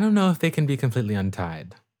 I don't know if they can be completely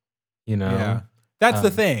untied, you Yeah. know? That's the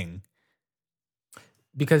Um, thing.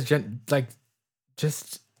 because like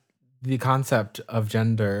just the concept of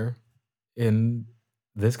gender in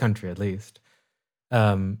this country at least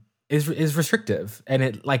um is restrictive, and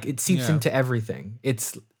it seeps Yeah. into everything.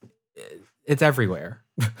 It's everywhere.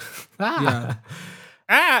 Yeah. Ah.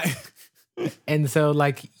 Ah. And so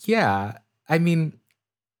like yeah, I mean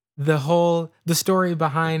the story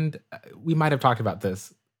behind we might have talked about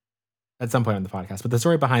this at some point on the podcast, but the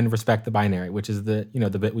story behind Respect the Binary, which is the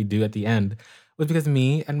bit we do at the end, was because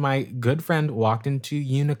me and my good friend walked into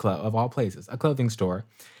Uniqlo, of all places, a clothing store,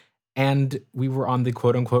 and we were on the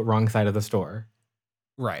quote unquote wrong side of the store.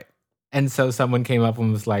 Right. And so someone came up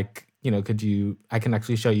and was like, I can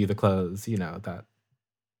actually show you the clothes, that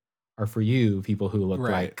are for you, people who look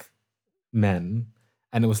Right. like men.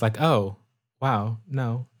 And it was like, oh, wow,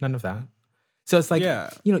 no, none of that. So it's like, Yeah.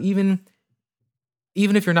 even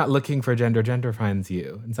if you're not looking for gender finds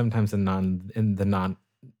you, and sometimes in the non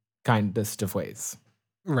kindest of ways.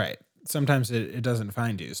 Right. Sometimes it doesn't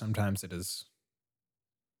find you. Sometimes it is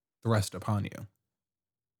thrust upon you.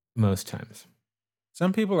 Most times.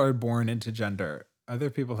 Some people are born into gender. Other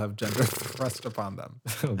people have gender thrust upon them.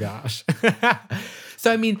 Oh gosh.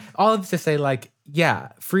 So I mean, all of this to say, like,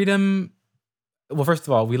 yeah, freedom. Well, first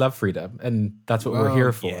of all, we love freedom, and that's what we're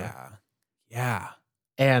here for. Yeah. Yeah.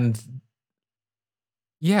 And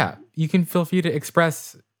yeah, you can feel free to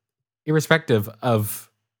express, irrespective of,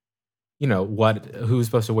 who's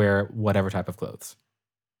supposed to wear whatever type of clothes.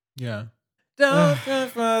 Yeah. Don't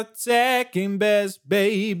just for second best,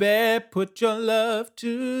 baby. Put your love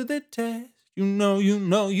to the test. You know,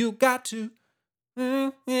 you got to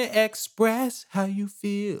express how you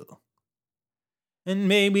feel. And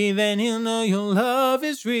maybe then he'll know your love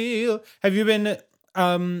is real. Have you been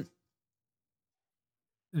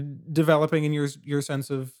developing in your sense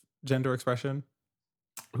of gender expression?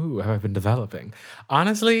 Ooh, have I been developing?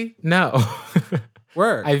 Honestly, no.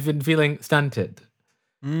 Word. I've been feeling stunted.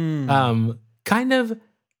 Kind of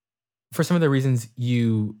for some of the reasons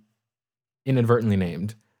you inadvertently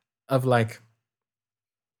named, of like,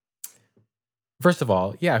 first of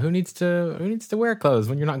all, yeah, who needs to wear clothes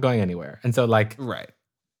when you're not going anywhere? And so like, Right.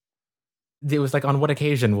 it was like, on what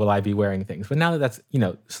occasion will I be wearing things? But now that that's,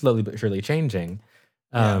 slowly but surely changing,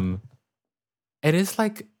 Yeah. it is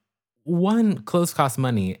like, one, clothes cost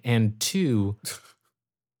money, and two,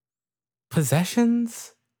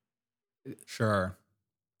 possessions. Sure.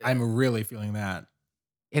 I'm really feeling that.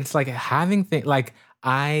 It's like having things like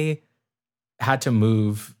I had to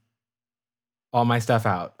move all my stuff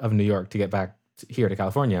out of New York to get back here to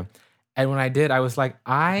California. And when I did, I was like,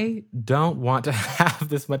 I don't want to have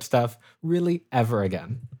this much stuff really ever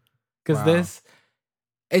again. Because Wow.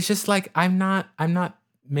 it's just like I'm not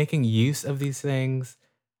making use of these things.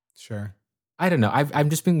 Sure. I don't know. I'm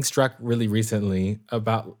just being struck really recently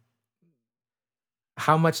about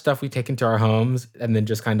how much stuff we take into our homes and then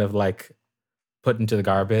just kind of like put into the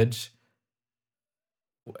garbage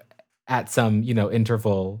at some,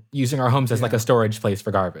 interval, using our homes as like Yeah. a storage place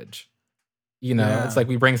for garbage. Yeah. It's like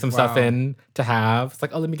we bring some stuff Wow. in to have. It's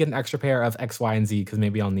like, oh, let me get an extra pair of X, Y, and Z because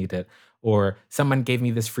maybe I'll need it. Or someone gave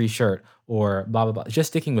me this free shirt, or blah, blah, blah. Just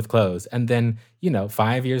sticking with clothes. And then,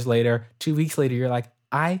 5 years later, 2 weeks later, you're like,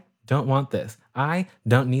 I don't want this. I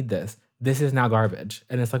don't need this. This is now garbage.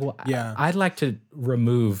 And it's like, well, Yeah. I'd like to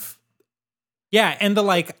remove. Yeah, and the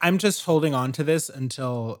like, I'm just holding on to this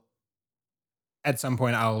until at some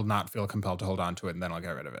point I'll not feel compelled to hold on to it, and then I'll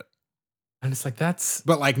get rid of it. And it's like, that's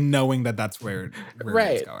But like knowing that that's where it's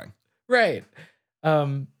Right. going. right.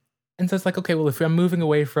 And so it's like, okay, well, if I'm moving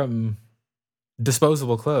away from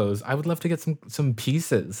disposable clothes, I would love to get some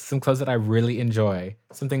pieces, some clothes that I really enjoy,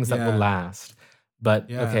 some things that Yeah. will last. But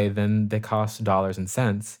Yeah. okay, then they cost dollars and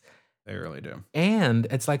cents. They really do. And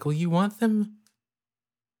it's like, well, you want them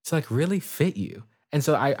to like really fit you. And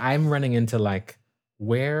so I'm running into like,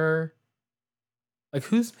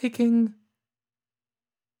 who's making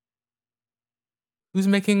who's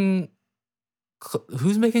making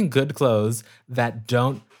who's making good clothes that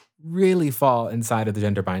don't really fall inside of the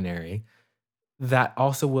gender binary that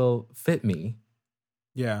also will fit me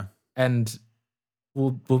Yeah. and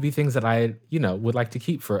will be things that I, would like to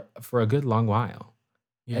keep for a good long while.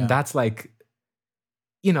 And Yeah. that's like,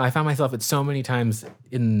 I found myself at so many times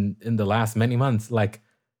in the last many months, like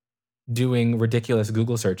doing ridiculous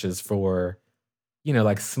Google searches for,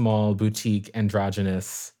 like small boutique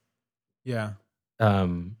androgynous Yeah.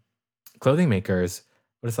 um clothing makers.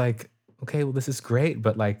 But it's like, okay, well, this is great,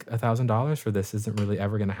 but like $1,000 for this isn't really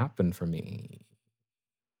ever gonna happen for me.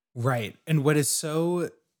 Right. And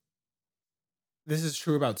this is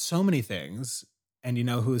true about so many things. And you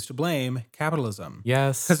know who is to blame? Capitalism.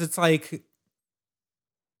 Yes. Because it's like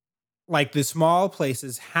the small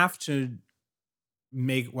places have to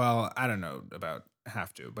well, I don't know about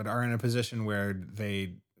have to, but are in a position where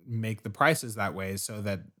they make the prices that way so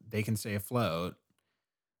that they can stay afloat.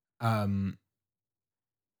 Um,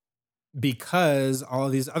 because all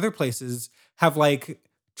of these other places have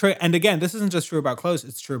and again, this isn't just true about clothes,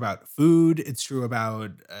 it's true about food, it's true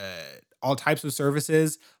about all types of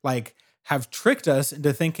services, like have tricked us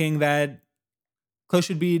into thinking that clothes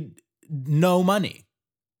should be no money.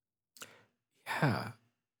 Yeah.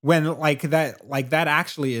 When that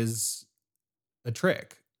actually is a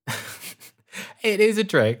trick. It is a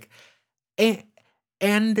trick. And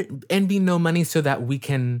be no money so that we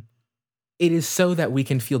can it is so that we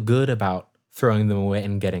can feel good about throwing them away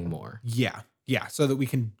and getting more. Yeah. Yeah. So that we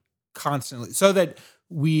can constantly, so that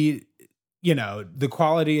we, the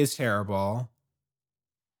quality is terrible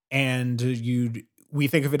and we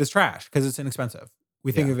think of it as trash because it's inexpensive.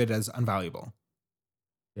 We think Yeah. of it as unvaluable.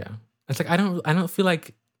 Yeah. It's like I don't feel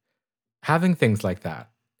like having things like that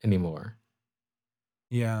anymore.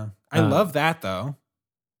 Yeah. I love that though.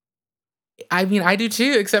 I mean, I do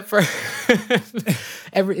too, except for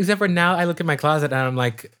except for now I look at my closet and I'm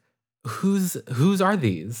like, whose are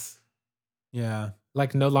these? Yeah.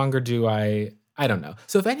 Like no longer do I don't know.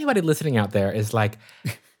 So if anybody listening out there is like,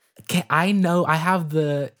 I know I have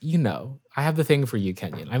the, I have the thing for you,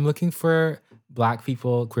 Kenyon. I'm looking for Black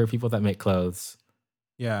people, queer people that make clothes.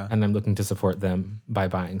 Yeah. And I'm looking to support them by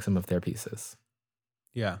buying some of their pieces.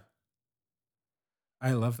 Yeah.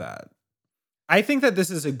 I love that. I think that this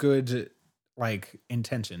is a good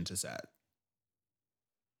intention to set.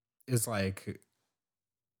 Is I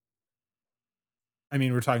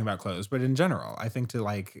mean, we're talking about clothes, but in general, I think to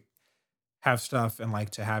have stuff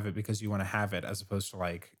and to have it because you want to have it, as opposed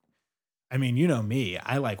to I mean, you know me,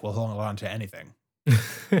 I will hold on to anything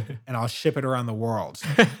and I'll ship it around the world.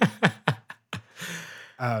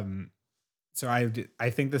 So I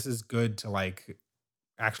think this is good to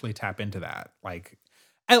actually tap into that.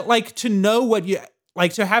 To know what you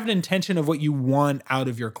to have an intention of what you want out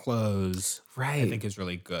of your clothes, right. I think is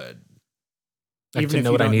really good. Even to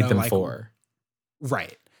know what I need them for.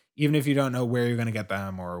 Right. Even if you don't know where you're going to get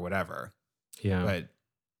them or whatever. Yeah. But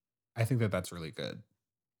I think that that's really good.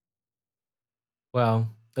 Well,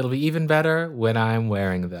 it'll be even better when I'm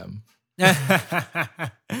wearing them.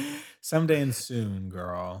 Someday and soon,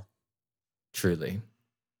 girl. Truly.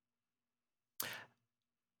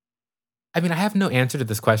 I mean, I have no answer to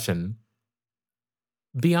this question.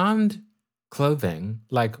 Beyond clothing,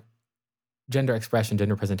 like gender expression,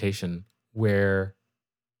 gender presentation, how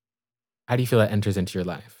do you feel that enters into your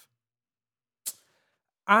life?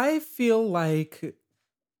 I feel well,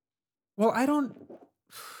 I don't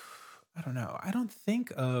know. I don't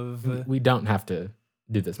think of. We don't have to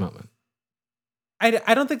do this moment.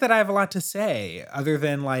 I don't think that I have a lot to say other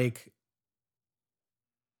than I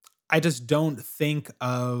just don't think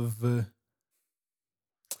of.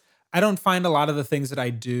 I don't find a lot of the things that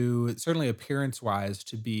I do, certainly appearance wise,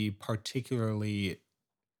 to be particularly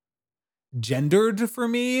gendered for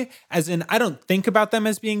me. As in, I don't think about them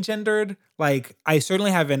as being gendered. I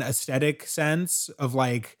certainly have an aesthetic sense of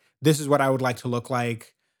this is what I would like to look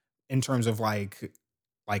like in terms of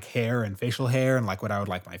hair and facial hair and what I would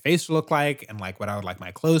like my face to look like and what I would like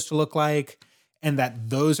my clothes to look like. And that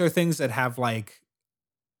those are things that have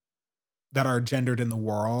that are gendered in the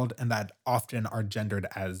world and that often are gendered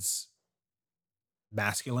as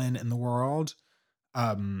masculine in the world.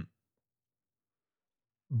 But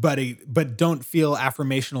don't feel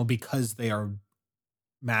affirmational because they are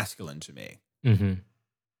masculine to me. Mm-hmm.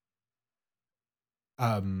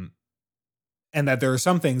 And that there are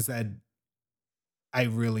some things that I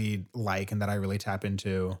really like and that I really tap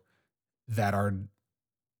into that are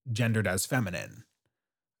gendered as feminine.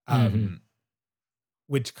 Mm-hmm.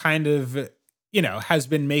 Which kind of, has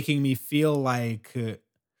been making me feel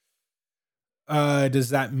does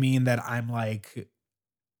that mean that I'm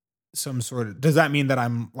some sort of, does that mean that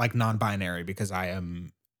I'm like non-binary because I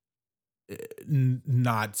am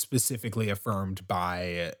not specifically affirmed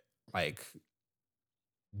by like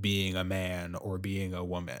being a man or being a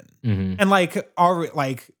woman? Mhm. And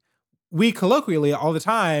like we colloquially all the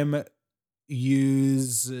time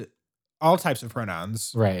use all types of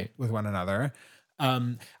pronouns Right. with one another.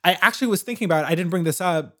 I actually was thinking about, I didn't bring this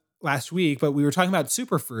up last week, but we were talking about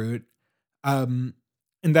Superfruit, and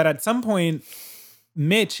that at some point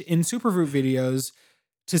Mitch in Superfruit videos,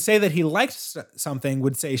 to say that he liked something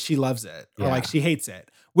would say she loves it or like Yeah. she hates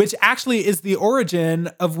it, which actually is the origin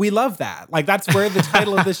of We Love That. Like that's where the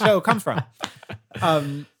title of the show comes from.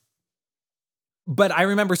 But I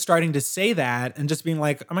remember starting to say that and just being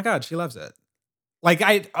like, oh my God, she loves it. Like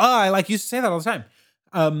I like used to say that all the time.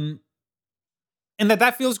 And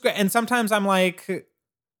that feels great. And sometimes I'm like,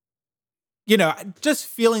 you know, just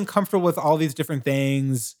feeling comfortable with all these different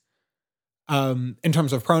things. In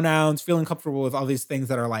terms of pronouns, feeling comfortable with all these things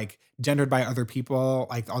that are like gendered by other people,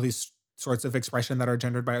 like all these sorts of expression that are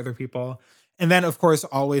gendered by other people. And then of course,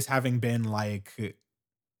 always having been like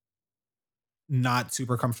not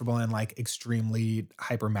super comfortable in like extremely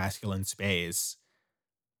hyper masculine space,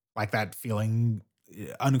 like that feeling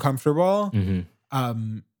uncomfortable.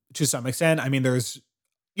 Mhm. To some extent. I mean, there's,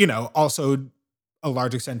 you know, also a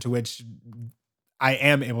large extent to which I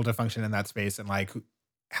am able to function in that space and like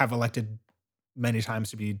have elected many times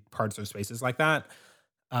to be parts of spaces like that.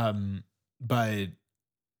 But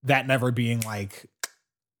that never being like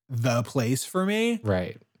the place for me.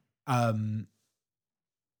 Right.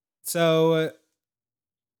 So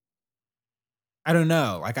I don't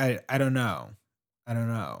know. Like I don't know. I don't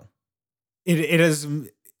know. It is.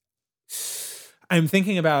 I'm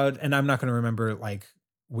thinking about, and I'm not going to remember like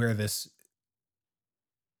where this,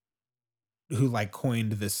 who like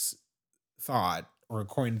coined this thought or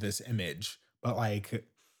coined this image, but like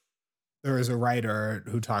there is a writer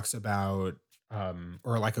who talks about,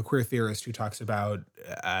 or like a queer theorist who talks about,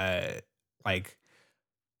 like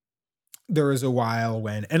there is a while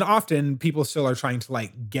when, and often people still are trying to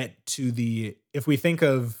like get to the, if we think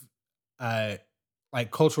of,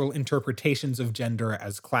 like cultural interpretations of gender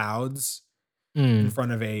as clouds in Mm.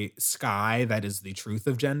 front of a sky that is the truth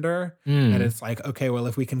of gender, that Mm. it's like, okay, well,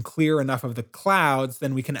 if we can clear enough of the clouds,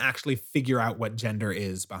 then we can actually figure out what gender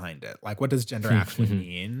is behind it. Like, what does gender actually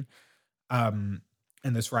mean? And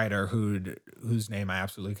this writer whose name I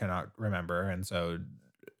absolutely cannot remember, and so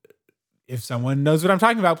if someone knows what I'm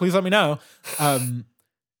talking about, please let me know.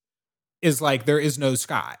 Is like, there is no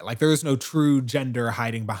sky. Like, there is no true gender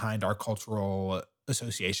hiding behind our cultural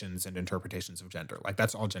associations and interpretations of gender. Like,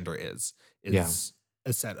 that's all gender is Yeah.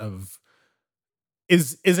 a set of,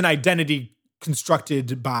 is an identity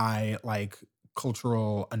constructed by like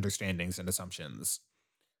cultural understandings and assumptions.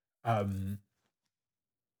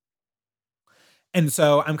 And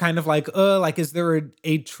so I'm kind of like, is there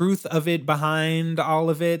a truth of it behind all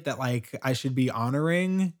of it that like I should be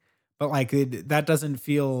honoring? But like that doesn't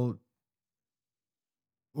feel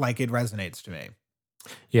like it resonates to me.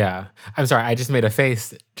 Yeah. I'm sorry. I just made a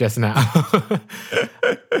face just now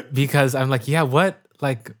because I'm like, yeah, what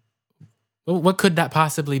could that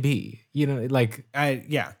possibly be? You know, like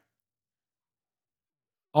Yeah.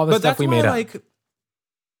 all the But stuff that's we why, made up. like,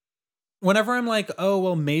 whenever I'm like, oh,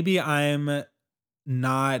 well, maybe I'm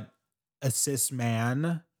not a cis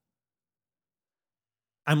man,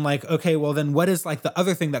 I'm like, okay, well, then what is like the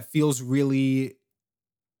other thing that feels really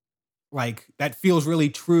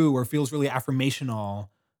true or feels really affirmational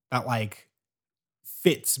that like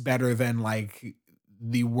fits better than like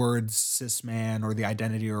the words cis man or the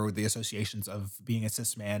identity or the associations of being a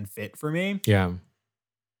cis man fit for me. Yeah.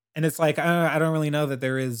 And it's like, I don't really know that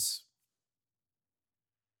there is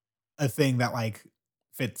a thing that like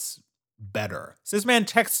fits better. Cis man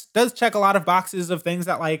does check a lot of boxes of things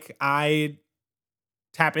that like I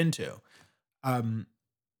tap into.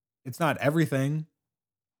 It's not everything.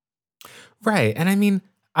 Right. And I mean,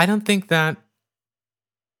 I don't think that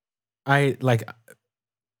I like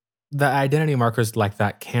the identity markers like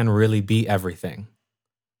that can really be everything.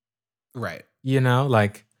 Right. You know,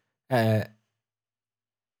 like I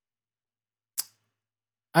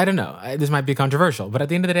don't know. This might be controversial, but at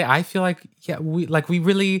the end of the day, I feel like we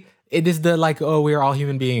really, it is the like, oh, we're all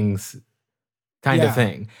human beings kind Yeah. of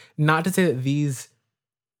thing. Not to say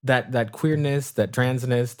that that queerness, that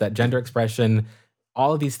transness, that gender expression,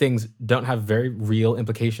 all of these things don't have very real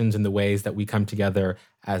implications in the ways that we come together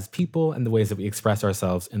as people and the ways that we express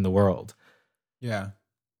ourselves in the world. Yeah.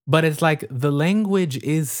 But it's like the language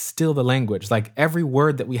is still the language. Like every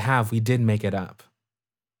word that we have, we did make it up.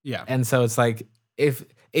 Yeah. And so it's like if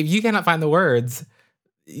you cannot find the words,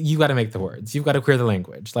 you got to make the words. You've got to clear the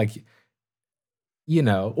language. Like, you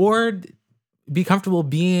know, or be comfortable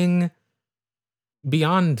being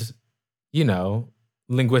beyond, you know,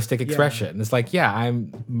 linguistic Yeah. expression. It's like, yeah,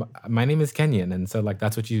 my name is Kenyon, and so like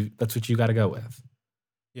that's what you got to go with.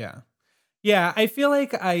 Yeah. Yeah, I feel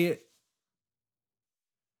like I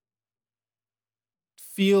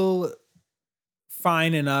feel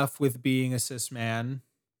fine enough with being a cis man.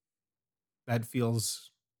 That feels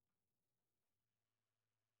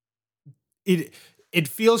it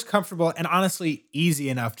feels comfortable and honestly easy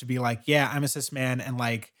enough to be like, yeah, I'm a cis man, and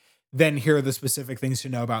like then here are the specific things to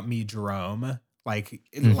know about me, Jerome. Like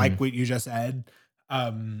what you just said.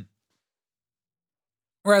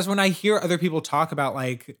 Whereas when I hear other people talk about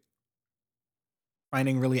like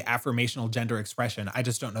finding really affirmational gender expression, I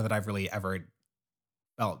just don't know that I've really ever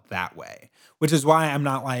felt that way. Which is why I'm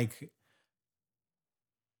not like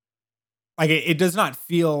it does not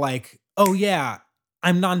feel like, oh yeah,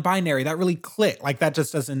 I'm non-binary. That really click. Like that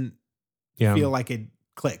just doesn't Yeah. feel like it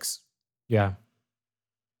clicks. Yeah.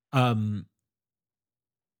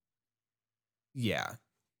 Yeah.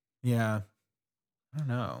 Yeah. I don't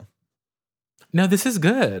know. No, this is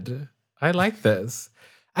good. I like this.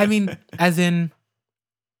 I mean, as in,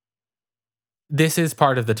 this is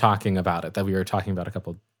part of the talking about it that we were talking about a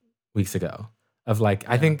couple weeks ago. Of like,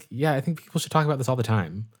 I think people should talk about this all the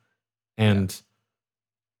time. And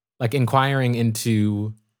like inquiring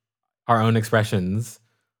into our own expressions,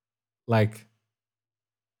 like,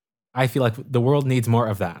 I feel like the world needs more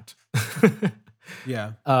of that.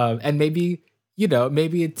 Yeah. And maybe, you know,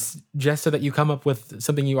 maybe it's just so that you come up with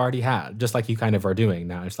something you already had, just like you kind of are doing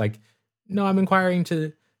now. It's like, no, I'm inquiring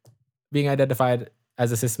to being identified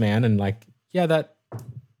as a cis man, and like, yeah, that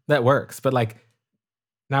works. But like,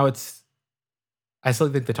 now I still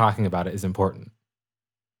think the talking about it is important.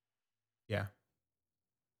 Yeah.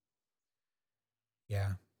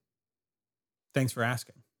 Yeah. Thanks for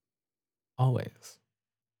asking. Always.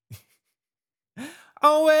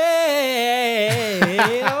 Always.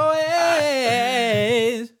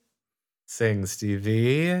 Sing,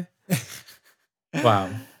 Stevie. Wow.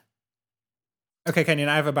 Okay, Kenyon,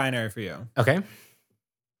 I have a binary for you. Okay.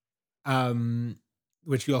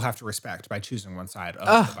 Which you'll have to respect by choosing one side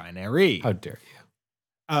of the binary. How dare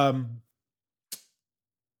you?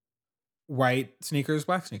 White sneakers,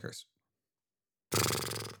 black sneakers.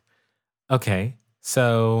 Okay.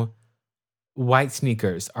 So white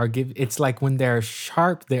sneakers it's like when they are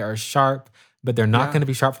sharp, but they're not going to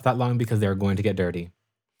be sharp for that long because they're going to get dirty.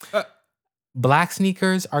 Black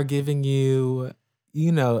sneakers are giving you,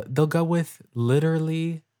 you know, they'll go with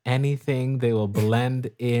literally anything. They will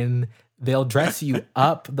blend in. They'll dress you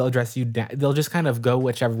up. They'll dress you down. They'll just kind of go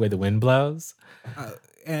whichever way the wind blows.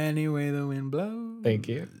 Any way the wind blows. Thank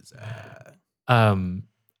you.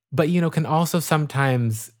 But, you know, can also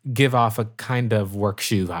sometimes give off a kind of work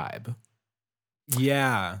shoe vibe.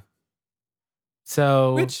 Yeah.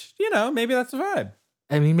 So, which, you know, maybe that's the vibe.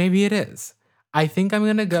 I mean, maybe it is. I think I'm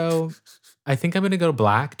gonna go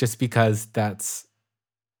black just because it's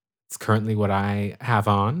currently what I have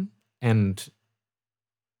on and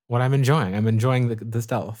what I'm enjoying. I'm enjoying the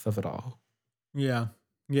stealth of it all. Yeah.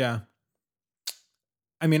 Yeah.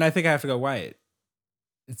 I mean, I think I have to go white.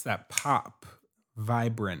 It's that pop,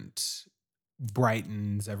 vibrant,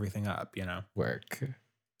 brightens everything up, you know? Work.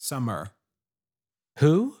 Summer.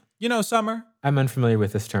 Who? You know, summer. I'm unfamiliar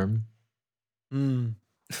with this term. Better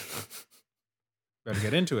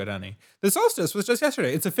get into it, honey. The solstice was just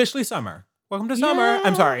yesterday. It's officially summer. Welcome to summer.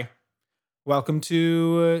 I'm sorry. Welcome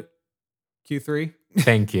to Q3.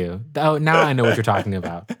 Thank you. Oh, now I know what you're talking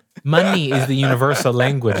about. Money is the universal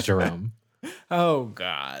language, Jerome. Oh,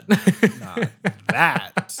 God. Not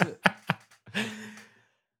that.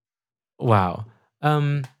 Wow.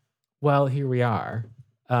 Well, here we are.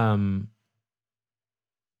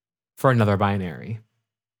 For another binary.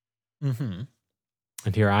 Mm-hmm.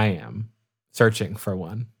 And here I am, searching for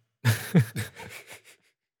one.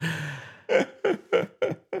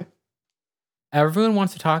 Everyone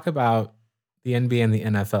wants to talk about the NBA and the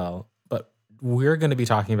NFL, but we're going to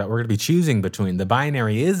be choosing between, the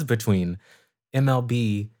binary is between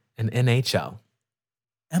MLB and NHL.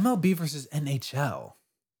 MLB versus NHL.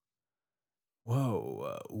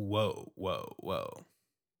 Whoa. Well,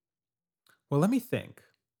 let me think.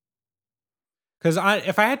 Because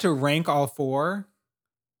if I had to rank all four,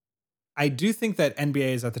 I do think that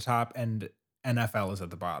NBA is at the top and NFL is at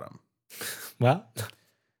the bottom. Well,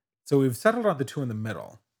 so we've settled on the two in the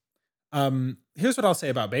middle. Here's what I'll say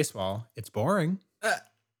about baseball. It's boring.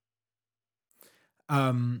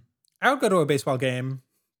 I would go to a baseball game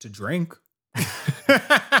to drink.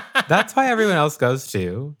 That's why everyone else goes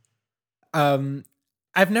to.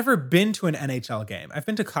 I've never been to an NHL game. I've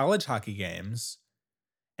been to college hockey games,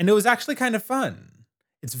 and it was actually kind of fun.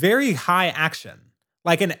 It's very high action.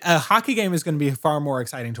 Like a hockey game is going to be far more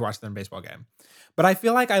exciting to watch than a baseball game. But I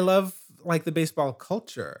feel like I love like the baseball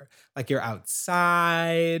culture. Like you're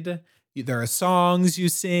outside, there are songs you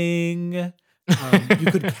sing. You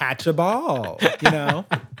could catch a ball, you know?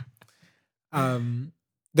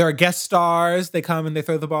 There are guest stars. They come and they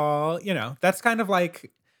throw the ball. You know, that's kind of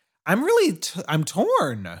like, I'm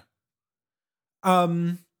torn.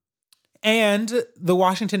 And the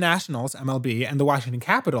Washington Nationals, MLB, and the Washington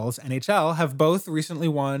Capitals, NHL, have both recently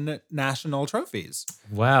won national trophies.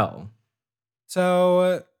 Well.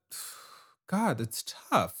 So, God, it's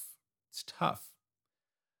tough. It's tough.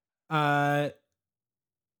 I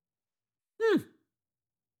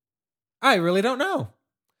really don't know.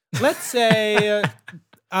 Let's say,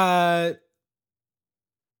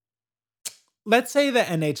 let's say the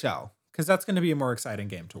NHL, because that's going to be a more exciting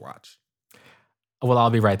game to watch. Well,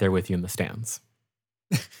 I'll be right there with you in the stands.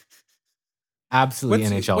 Absolutely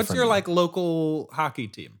NHL. What's your like local hockey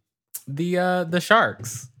team? The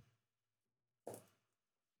Sharks.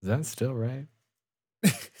 Is that still right?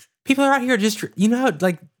 People are out here just, you know how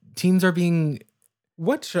like teams are being.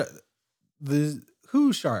 Who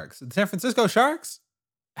Sharks? The San Francisco Sharks?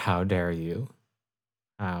 How dare you?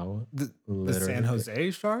 How? The San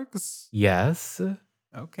Jose Sharks? Yes.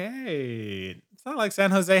 Okay. It's not like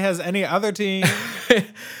San Jose has any other team.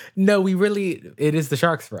 No, it is the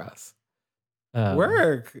Sharks for us.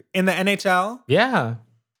 Work in the NHL? Yeah.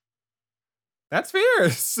 That's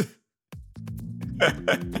fierce.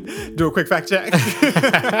 Do a quick fact check.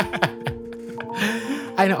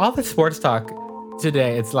 I know all the sports talk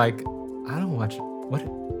today. It's like, I don't watch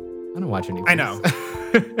any. I know.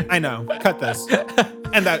 I know. Cut this.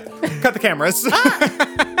 And that. Cut the cameras.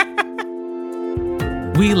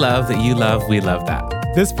 We love that you love, we love that.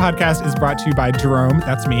 This podcast is brought to you by Jerome,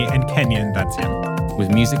 that's me, and Kenyon, that's him.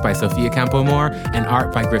 With music by Sophia Campoamor and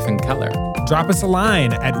art by Griffin Keller. Drop us a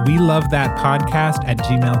line at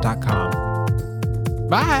welovethatpodcast@gmail.com.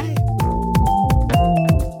 Bye.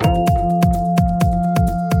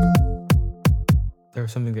 There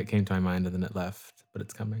was something that came to my mind and then it left, but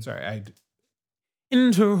it's coming. Sorry, I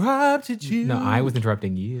interrupted you. No, I was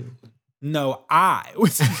interrupting you. No, I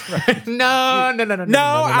was interrupting No.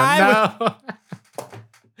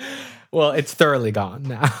 Well, it's thoroughly gone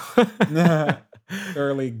now.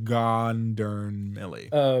 Thoroughly gone, darn Millie.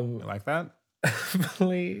 You like that?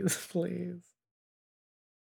 Please.